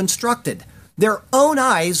were so instructed. Their own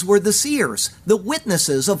eyes were the seers, the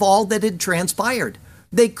witnesses of all that had transpired.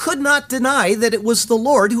 They could not deny that it was the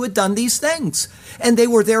Lord who had done these things, and they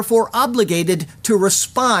were therefore obligated to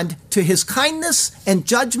respond to his kindness and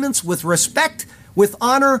judgments with respect, with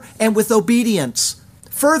honor, and with obedience.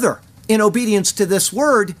 Further, in obedience to this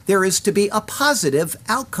word, there is to be a positive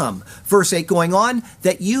outcome. Verse 8 going on,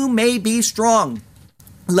 that you may be strong.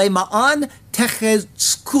 Lema'an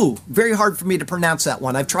techezku. Very hard for me to pronounce that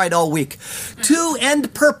one. I've tried all week. To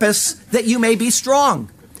end purpose that you may be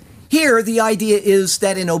strong. Here, the idea is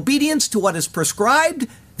that in obedience to what is prescribed,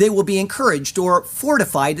 they will be encouraged or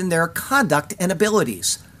fortified in their conduct and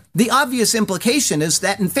abilities. The obvious implication is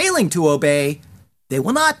that in failing to obey, they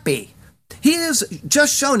will not be. He has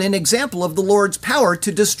just shown an example of the Lord's power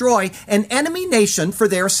to destroy an enemy nation for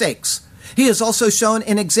their sakes. He has also shown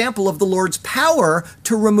an example of the Lord's power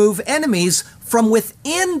to remove enemies from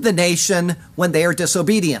within the nation when they are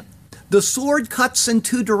disobedient. The sword cuts in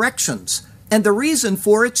two directions, and the reason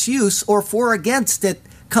for its use or for against it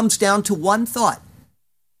comes down to one thought: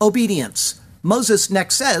 obedience. Moses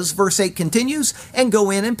next says, verse 8 continues, and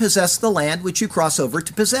go in and possess the land which you cross over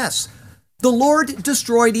to possess. The Lord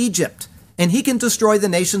destroyed Egypt, and he can destroy the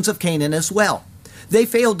nations of Canaan as well. They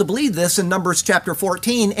failed to believe this in Numbers chapter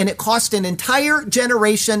 14, and it cost an entire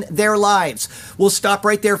generation their lives. We'll stop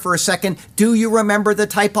right there for a second. Do you remember the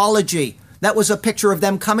typology? That was a picture of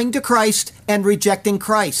them coming to Christ and rejecting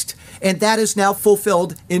Christ. And that is now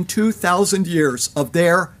fulfilled in 2,000 years of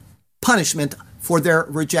their punishment for their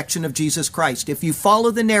rejection of Jesus Christ. If you follow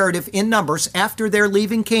the narrative in Numbers after they're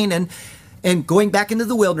leaving Canaan and going back into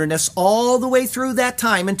the wilderness, all the way through that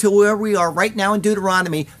time until where we are right now in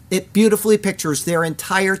Deuteronomy, it beautifully pictures their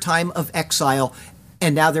entire time of exile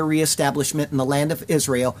and now their reestablishment in the land of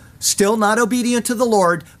Israel, still not obedient to the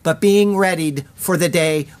Lord, but being readied for the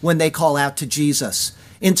day when they call out to Jesus.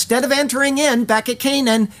 Instead of entering in back at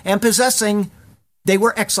Canaan and possessing, they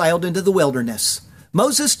were exiled into the wilderness.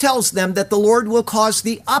 Moses tells them that the Lord will cause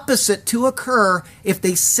the opposite to occur if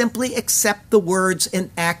they simply accept the words and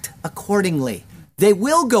act accordingly. They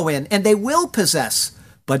will go in and they will possess,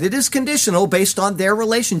 but it is conditional based on their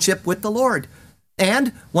relationship with the Lord.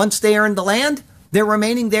 And once they are in the land, their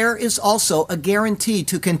remaining there is also a guarantee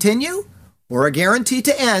to continue or a guarantee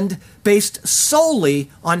to end based solely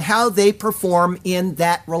on how they perform in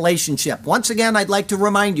that relationship. Once again, I'd like to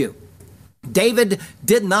remind you, David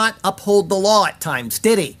did not uphold the law at times,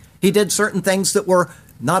 did he? He did certain things that were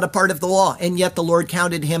not a part of the law, and yet the Lord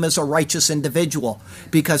counted him as a righteous individual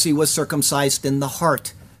because he was circumcised in the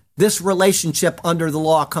heart. This relationship under the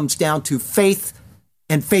law comes down to faith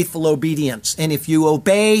and faithful obedience. And if you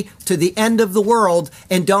obey to the end of the world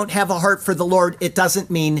and don't have a heart for the Lord, it doesn't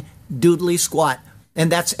mean doodly squat. And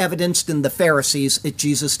that's evidenced in the Pharisees at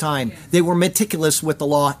Jesus' time. They were meticulous with the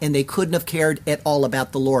law, and they couldn't have cared at all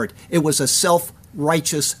about the Lord. It was a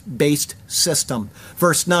self-righteous based system.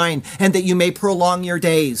 Verse 9, and that you may prolong your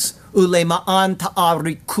days. Ulema'an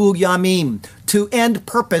ta'ariku yamim. To end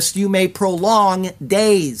purpose, you may prolong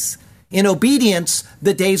days. In obedience,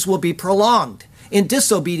 the days will be prolonged. In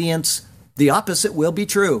disobedience, the opposite will be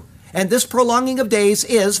true. And this prolonging of days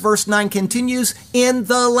is, verse 9 continues, in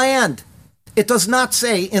the land. It does not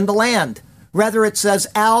say in the land. Rather, it says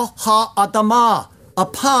al-ha-adamah,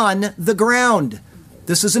 upon the ground.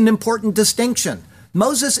 This is an important distinction.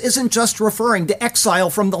 Moses isn't just referring to exile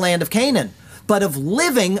from the land of Canaan, but of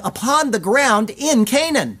living upon the ground in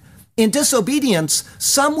Canaan. In disobedience,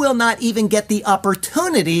 some will not even get the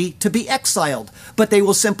opportunity to be exiled, but they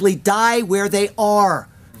will simply die where they are.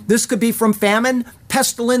 This could be from famine,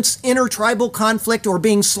 pestilence, intertribal conflict, or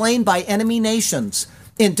being slain by enemy nations.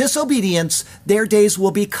 In disobedience, their days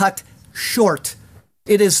will be cut short.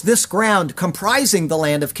 It is this ground comprising the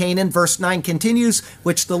land of Canaan, verse 9 continues,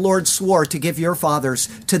 which the Lord swore to give your fathers,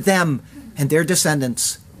 to them and their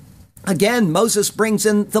descendants. Again, Moses brings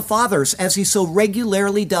in the fathers, as he so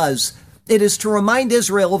regularly does. It is to remind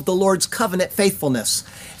Israel of the Lord's covenant faithfulness.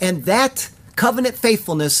 And that covenant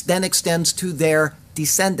faithfulness then extends to their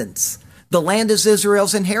descendants. The land is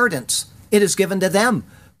Israel's inheritance. It is given to them,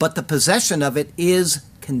 but the possession of it is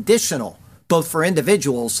conditional, both for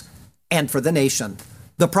individuals and for the nation.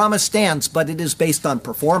 The promise stands, but it is based on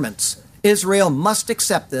performance. Israel must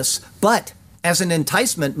accept this, but as an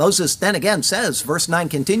enticement, Moses then again says, verse 9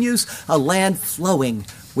 continues, a land flowing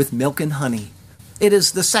with milk and honey. It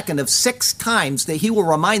is the second of 6 times that he will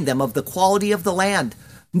remind them of the quality of the land.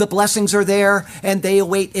 The blessings are there, and they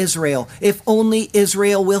await Israel, if only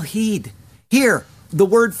Israel will heed. Here, the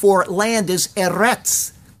word for land is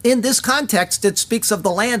eretz. In this context, it speaks of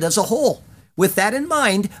the land as a whole. With that in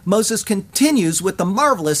mind, Moses continues with the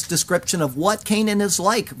marvelous description of what Canaan is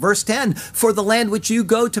like. Verse 10, "For the land which you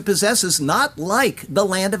go to possess is not like the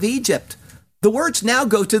land of Egypt." The words now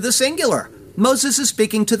go to the singular. Moses is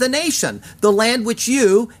speaking to the nation. The land which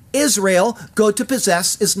you, Israel, go to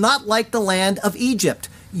possess is not like the land of Egypt.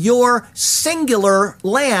 Your singular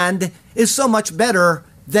land is so much better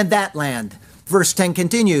than that land. Verse 10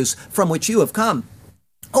 continues, "From which you have come."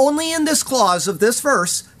 Only in this clause of this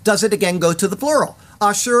verse does it again go to the plural.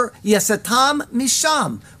 Asher yesetam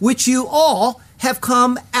misham, which you all have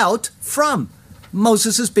come out from.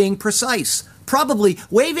 Moses is being precise, probably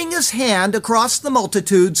waving his hand across the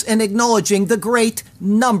multitudes and acknowledging the great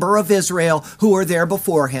number of Israel who are there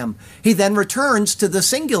before him. He then returns to the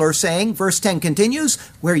singular, saying, verse 10 continues,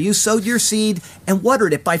 "Where you sowed your seed and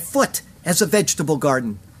watered it by foot as a vegetable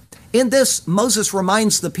garden." In this, Moses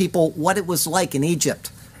reminds the people what it was like in Egypt.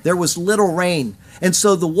 There was little rain, and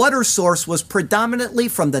so the water source was predominantly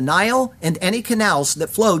from the Nile and any canals that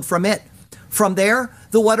flowed from it. From there,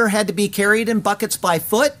 the water had to be carried in buckets by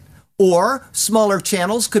foot, or smaller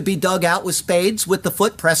channels could be dug out with spades with the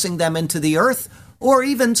foot pressing them into the earth, or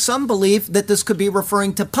even some believe that this could be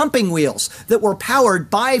referring to pumping wheels that were powered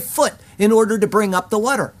by foot in order to bring up the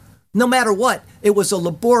water. No matter what, it was a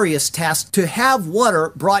laborious task to have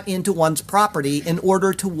water brought into one's property in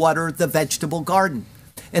order to water the vegetable garden.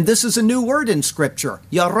 And this is a new word in Scripture,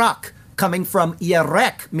 yarak, coming from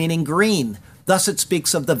yerek, meaning green. Thus it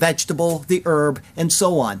speaks of the vegetable, the herb, and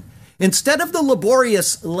so on. Instead of the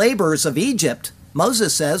laborious labors of Egypt,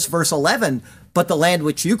 Moses says, verse 11, "But the land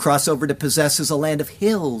which you cross over to possess is a land of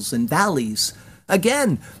hills and valleys."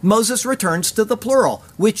 Again, Moses returns to the plural,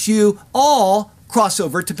 which you all cross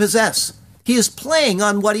over to possess. He is playing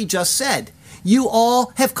on what he just said. You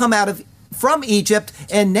all have come out from Egypt,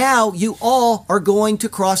 and now you all are going to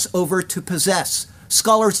cross over to possess.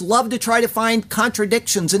 Scholars love to try to find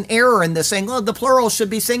contradictions and error in this, saying, oh, the plural should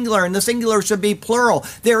be singular and the singular should be plural.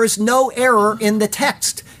 There is no error in the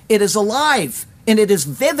text. It is alive and it is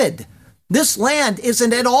vivid. This land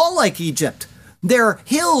isn't at all like Egypt. There are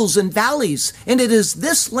hills and valleys, and it is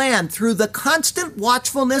this land, through the constant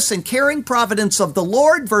watchfulness and caring providence of the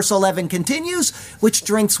Lord, verse 11 continues, which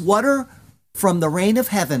drinks water from the rain of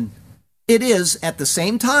heaven. It is, at the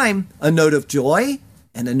same time, a note of joy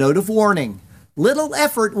and a note of warning. Little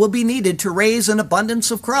effort will be needed to raise an abundance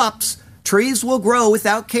of crops. Trees will grow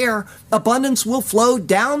without care. Abundance will flow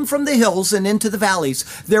down from the hills and into the valleys.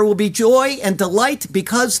 There will be joy and delight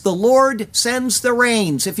because the Lord sends the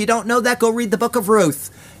rains. If you don't know that, go read the book of Ruth.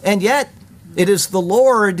 And yet, it is the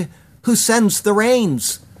Lord who sends the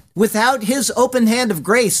rains. Without his open hand of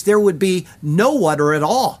grace, there would be no water at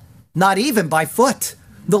all, not even by foot.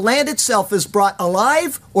 The land itself is brought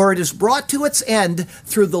alive, or it is brought to its end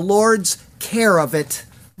through the Lord's care of it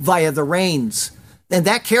via the rains. And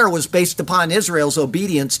that care was based upon Israel's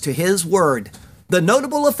obedience to his word. The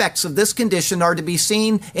notable effects of this condition are to be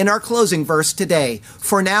seen in our closing verse today.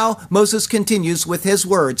 For now, Moses continues with his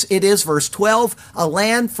words. It is verse 12, a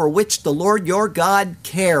land for which the Lord your God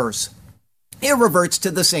cares. It reverts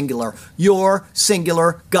to the singular, your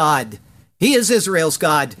singular God. He is Israel's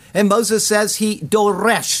God, and Moses says he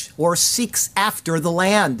doresh, or seeks after the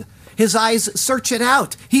land. His eyes search it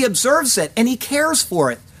out, he observes it, and he cares for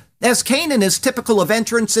it. As Canaan is typical of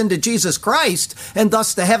entrance into Jesus Christ, and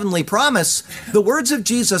thus the heavenly promise, the words of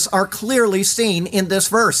Jesus are clearly seen in this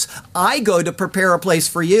verse. I go to prepare a place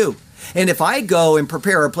for you. And if I go and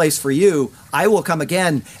prepare a place for you, I will come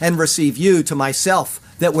again and receive you to myself,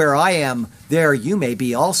 that where I am, there you may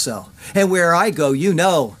be also. And where I go, you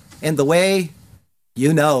know, and the way,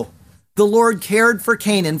 you know. The Lord cared for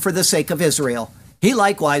Canaan for the sake of Israel. He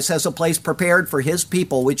likewise has a place prepared for his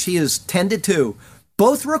people, which he has tended to.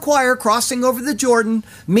 Both require crossing over the Jordan,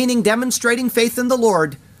 meaning demonstrating faith in the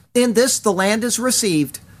Lord. In this, the land is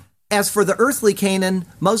received. As for the earthly Canaan,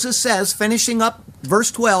 Moses says, finishing up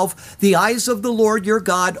verse 12, the eyes of the Lord your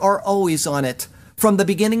God are always on it, from the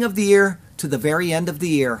beginning of the year to the very end of the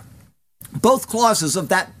year. Both clauses of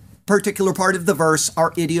that particular part of the verse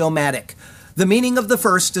are idiomatic. The meaning of the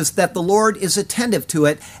first is that the Lord is attentive to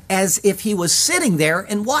it as if he was sitting there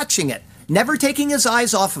and watching it, never taking his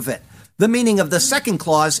eyes off of it. The meaning of the second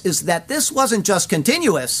clause is that this wasn't just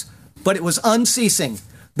continuous, but it was unceasing.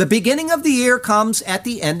 The beginning of the year comes at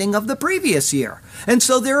the ending of the previous year. And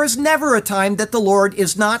so there is never a time that the Lord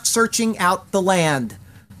is not searching out the land.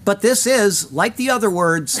 But this is, like the other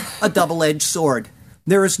words, a double-edged sword.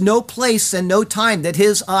 There is no place and no time that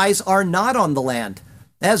his eyes are not on the land.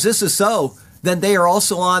 As this is so, then they are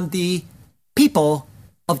also on the people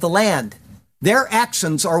of the land. Their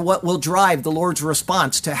actions are what will drive the Lord's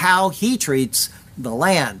response to how he treats the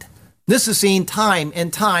land. This is seen time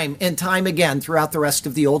and time and time again throughout the rest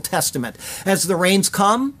of the Old Testament, as the rains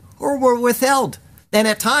come or were withheld. And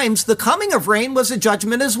at times, the coming of rain was a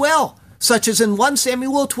judgment as well, such as in 1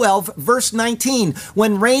 Samuel 12, verse 19,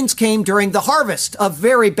 when rains came during the harvest, a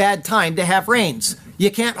very bad time to have rains.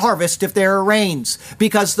 You can't harvest if there are rains,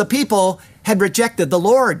 because the people had rejected the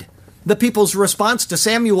Lord. The people's response to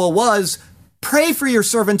Samuel was, "Pray for your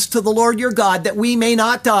servants to the Lord your God, that we may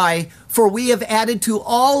not die, for we have added to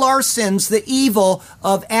all our sins the evil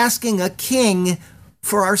of asking a king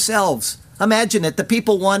for ourselves." Imagine it. The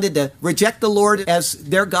people wanted to reject the Lord as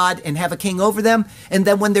their God and have a king over them. And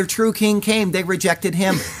then when their true king came, they rejected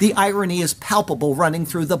him. The irony is palpable running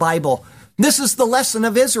through the Bible. This is the lesson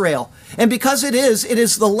of Israel. And because it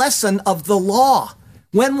is the lesson of the law.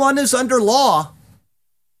 When one is under law,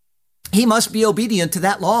 he must be obedient to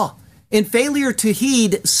that law. And failure to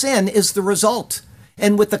heed sin is the result.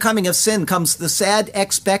 And with the coming of sin comes the sad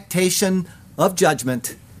expectation of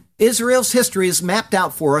judgment. Israel's history is mapped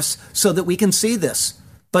out for us so that we can see this.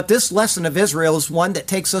 But this lesson of Israel is one that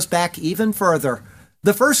takes us back even further.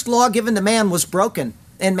 The first law given to man was broken,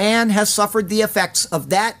 and man has suffered the effects of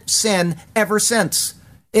that sin ever since.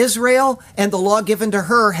 Israel and the law given to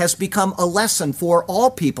her has become a lesson for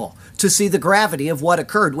all people to see the gravity of what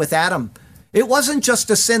occurred with Adam. It wasn't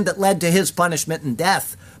just a sin that led to his punishment and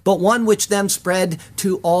death, but one which then spread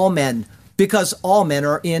to all men, because all men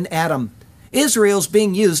are in Adam. Israel's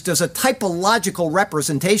being used as a typological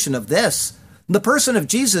representation of this. The person of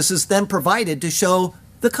Jesus is then provided to show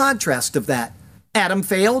the contrast of that. Adam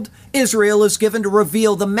failed. Israel is given to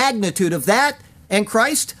reveal the magnitude of that. And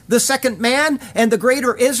Christ, the second man and the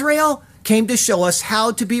greater Israel, came to show us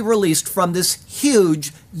how to be released from this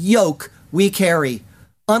huge yoke we carry.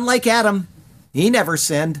 Unlike Adam, he never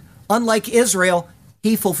sinned. Unlike Israel,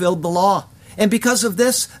 he fulfilled the law. And because of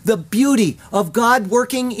this, the beauty of God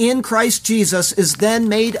working in Christ Jesus is then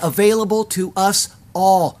made available to us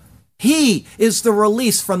all. He is the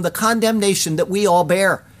release from the condemnation that we all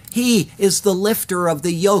bear. He is the lifter of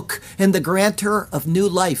the yoke and the granter of new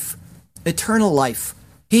life, eternal life.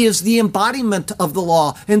 He is the embodiment of the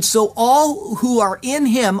law. And so all who are in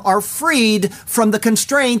him are freed from the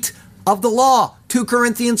constraint of the law. 2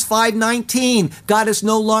 Corinthians 5:19, God is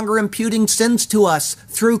no longer imputing sins to us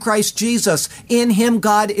through Christ Jesus. In him,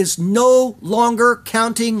 God is no longer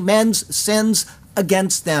counting men's sins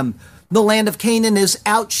against them. The land of Canaan is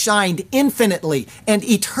outshined infinitely and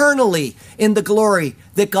eternally in the glory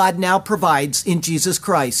that God now provides in Jesus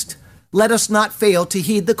Christ. Let us not fail to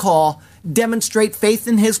heed the call, demonstrate faith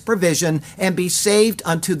in his provision, and be saved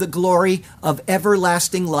unto the glory of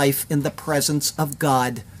everlasting life in the presence of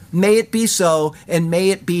God. May it be so, and may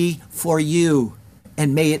it be for you,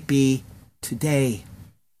 and may it be today.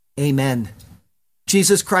 Amen.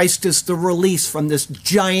 Jesus Christ is the release from this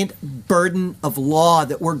giant burden of law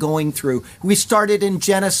that we're going through. We started in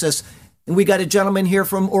Genesis, and we got a gentleman here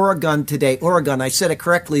from Oregon today. Oregon, I said it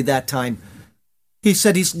correctly that time. He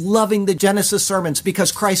said he's loving the Genesis sermons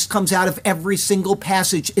because Christ comes out of every single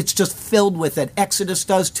passage. It's just filled with it. Exodus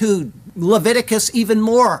does too. Leviticus even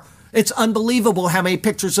more. It's unbelievable how many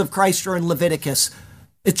pictures of Christ are in Leviticus.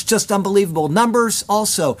 It's just unbelievable. Numbers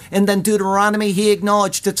also. And then Deuteronomy, he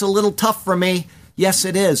acknowledged it's a little tough for me. Yes,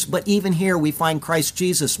 it is. But even here we find Christ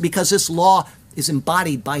Jesus because this law is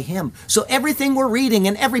embodied by him. So everything we're reading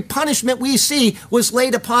and every punishment we see was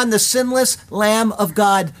laid upon the sinless Lamb of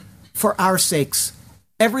God for our sakes.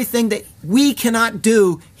 Everything that we cannot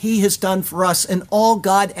do, he has done for us. And all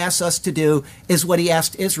God asks us to do is what he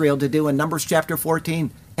asked Israel to do in Numbers chapter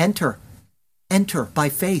 14. Enter by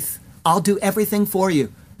faith. I'll do everything for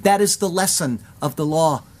you. That is the lesson of the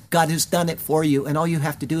law. God has done it for you, and all you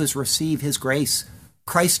have to do is receive his grace.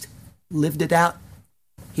 Christ lived it out.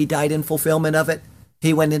 He died in fulfillment of it.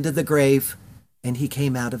 He went into the grave, and he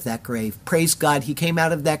came out of that grave. Praise God, he came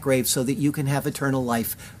out of that grave so that you can have eternal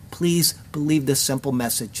life. Please believe this simple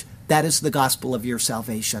message. That is the gospel of your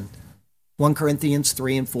salvation. 1 Corinthians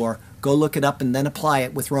 3 and 4. Go look it up and then apply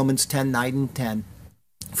it with Romans 10, 9 and 10.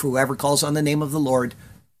 For whoever calls on the name of the Lord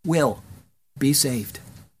will be saved.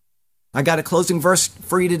 I got a closing verse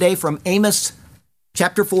for you today from Amos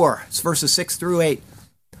chapter 4. It's verses 6 through 8.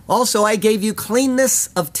 Also, I gave you cleanness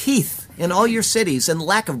of teeth in all your cities and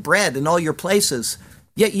lack of bread in all your places.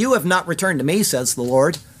 Yet you have not returned to me, says the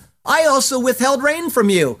Lord. I also withheld rain from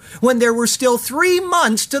you when there were still 3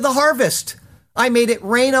 months to the harvest. I made it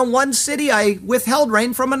rain on one city. I withheld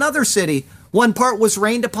rain from another city. One part was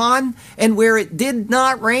rained upon, and where it did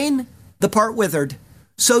not rain, the part withered.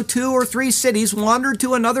 So 2 or 3 cities wandered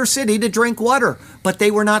to another city to drink water, but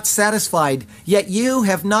they were not satisfied. Yet you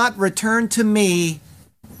have not returned to me,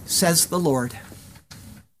 says the Lord.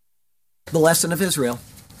 The lesson of Israel.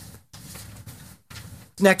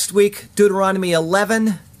 Next week, Deuteronomy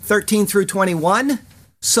 11, 13 through 21.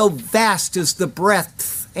 So vast is the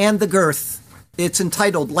breadth and the girth. It's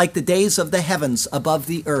entitled, Like the Days of the Heavens Above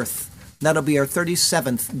the Earth. That'll be our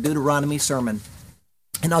 37th Deuteronomy sermon.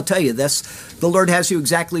 And I'll tell you this, the Lord has you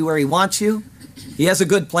exactly where he wants you. He has a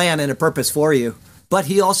good plan and a purpose for you. But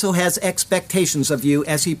he also has expectations of you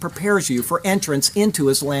as he prepares you for entrance into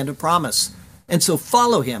his land of promise. And so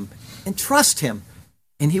follow him and trust him,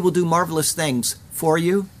 and he will do marvelous things for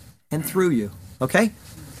you and through you. Okay?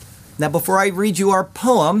 Now, before I read you our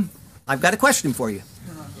poem, I've got a question for you.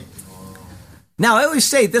 Now, I always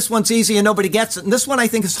say this one's easy and nobody gets it, and this one I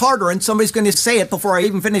think is harder, and somebody's going to say it before I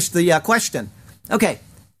even finish the question. Okay.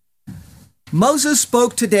 Moses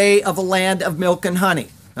spoke today of a land of milk and honey.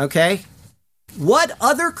 Okay? What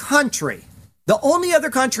other country, the only other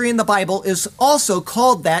country in the Bible, is also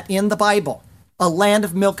called that in the Bible? A land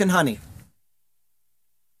of milk and honey.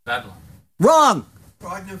 Babylon. Wrong.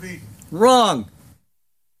 Garden of Eden. Wrong.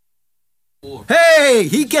 Hey,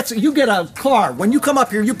 you get a car. When you come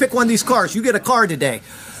up here, you pick one of these cars. You get a car today.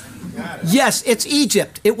 Yes, it's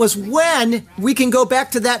Egypt. It was when, we can go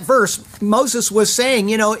back to that verse, Moses was saying,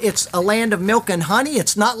 it's a land of milk and honey.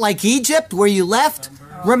 It's not like Egypt where you left.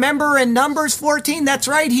 Remember in Numbers 14? That's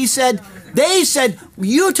right. They said,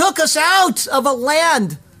 you took us out of a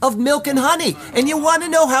land of milk and honey. And you want to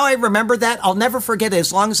know how I remember that? I'll never forget it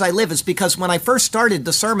as long as I live. It's because when I first started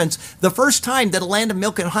the sermons, the first time that a land of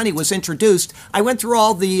milk and honey was introduced, I went through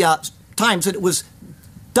all the times that it was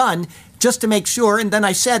done just to make sure. And then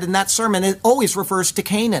I said in that sermon, it always refers to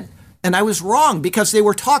Canaan. And I was wrong because they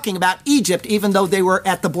were talking about Egypt, even though they were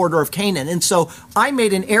at the border of Canaan. And so I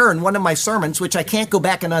made an error in one of my sermons, which I can't go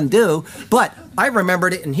back and undo, but I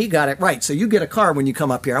remembered it and he got it right. So you get a car when you come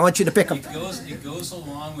up here. I want you to pick them. It goes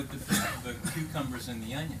along with the cucumbers and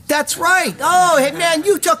the onions. That's right. Oh, hey, man,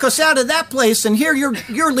 you took us out of that place, and here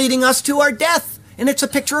you're leading us to our death. And it's a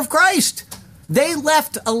picture of Christ. They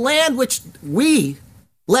left a land we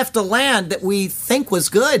left a land that we think was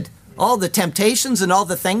good. All the temptations and all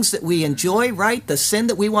the things that we enjoy, right? The sin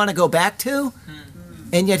that we want to go back to.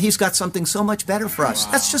 And yet he's got something so much better for us.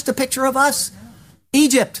 That's just a picture of us.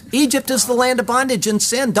 Egypt. Egypt is the land of bondage and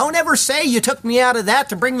sin. Don't ever say you took me out of that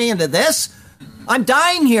to bring me into this. I'm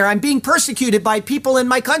dying here. I'm being persecuted by people in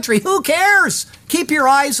my country. Who cares? Keep your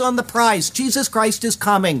eyes on the prize. Jesus Christ is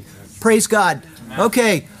coming. Praise God.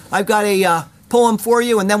 Okay, I've got a poem for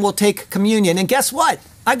you, and then we'll take communion. And guess what?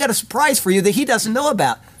 I got a surprise for you that he doesn't know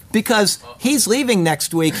about. Because he's leaving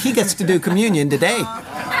next week, he gets to do communion today.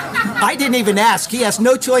 I didn't even ask. He has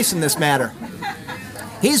no choice in this matter.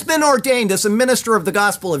 He's been ordained as a minister of the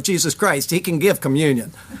gospel of Jesus Christ. He can give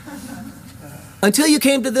communion. Until you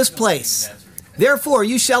came to this place. Therefore,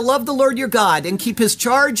 you shall love the Lord your God and keep his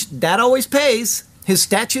charge. That always pays. His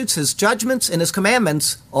statutes, his judgments, and his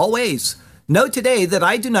commandments, always. Know today that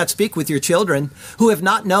I do not speak with your children, who have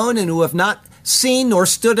not known and who have not seen nor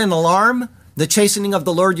stood in alarm. The chastening of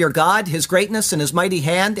the Lord your God, his greatness and his mighty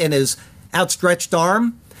hand and his outstretched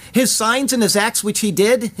arm, his signs and his acts which he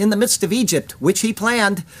did in the midst of Egypt, which he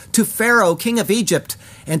planned, to Pharaoh, king of Egypt,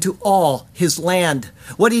 and to all his land.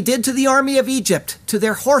 What he did to the army of Egypt, to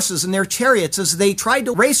their horses and their chariots as they tried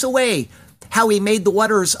to race away. How he made the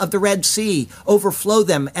waters of the Red Sea overflow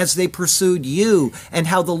them as they pursued you, and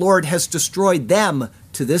how the Lord has destroyed them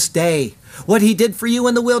to this day. What he did for you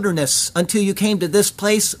in the wilderness until you came to this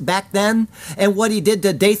place back then, and what he did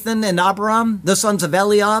to Dathan and Abiram, the sons of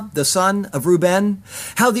Eliab, the son of Reuben,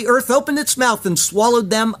 how the earth opened its mouth and swallowed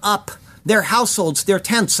them up, their households, their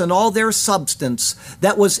tents, and all their substance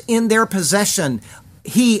that was in their possession.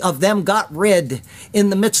 He of them got rid in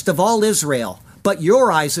the midst of all Israel. But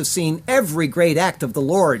your eyes have seen every great act of the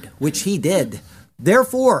Lord, which he did.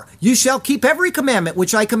 Therefore, you shall keep every commandment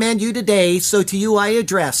which I command you today, so to you I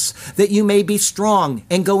address, that you may be strong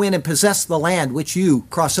and go in and possess the land which you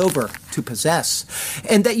cross over to possess,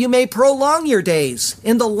 and that you may prolong your days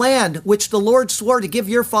in the land which the Lord swore to give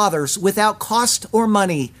your fathers without cost or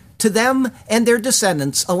money, to them and their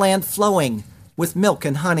descendants, a land flowing with milk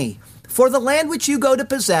and honey. For the land which you go to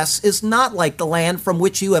possess is not like the land from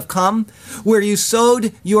which you have come, where you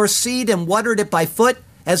sowed your seed and watered it by foot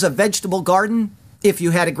as a vegetable garden, if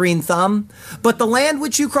you had a green thumb. But the land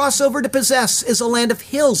which you cross over to possess is a land of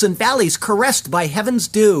hills and valleys caressed by heaven's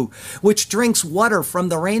dew, which drinks water from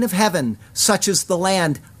the rain of heaven. Such is the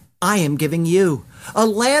land I am giving you, a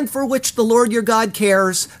land for which the Lord your God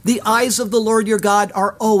cares. The eyes of the Lord your God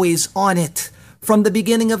are always on it, from the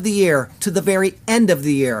beginning of the year to the very end of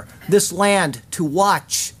the year. This land to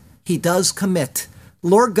watch, he does commit.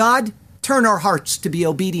 Lord God, turn our hearts to be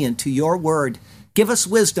obedient to your word. Give us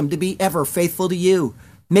wisdom to be ever faithful to you.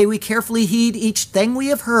 May we carefully heed each thing we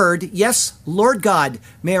have heard. Yes, Lord God,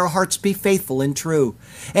 may our hearts be faithful and true.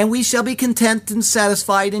 And we shall be content and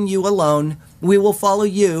satisfied in you alone. We will follow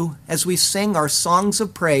you as we sing our songs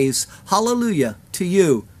of praise. Hallelujah to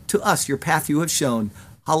you, to us your path you have shown.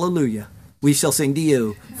 Hallelujah. We shall sing to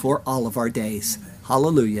you for all of our days.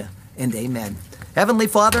 Hallelujah and amen. Heavenly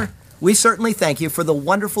Father, we certainly thank you for the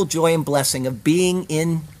wonderful joy and blessing of being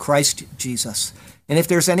in Christ Jesus. And if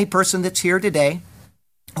there's any person that's here today,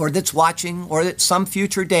 or that's watching, or that some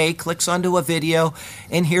future day clicks onto a video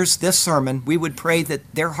and hears this sermon, we would pray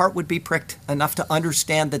that their heart would be pricked enough to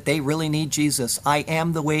understand that they really need Jesus. I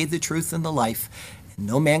am the way, the truth, and the life. And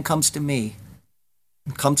no man comes to me,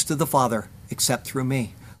 comes to the Father, except through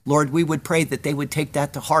me. Lord, we would pray that they would take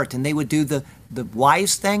that to heart and they would do the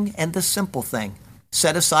wise thing and the simple thing.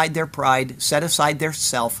 Set aside their pride, set aside their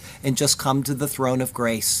self, and just come to the throne of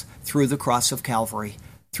grace through the cross of Calvary,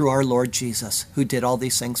 through our Lord Jesus, who did all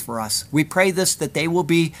these things for us. We pray this, that they will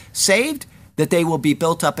be saved, that they will be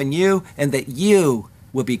built up in you, and that you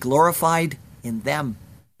will be glorified in them.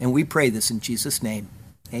 And we pray this in Jesus' name.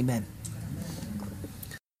 Amen.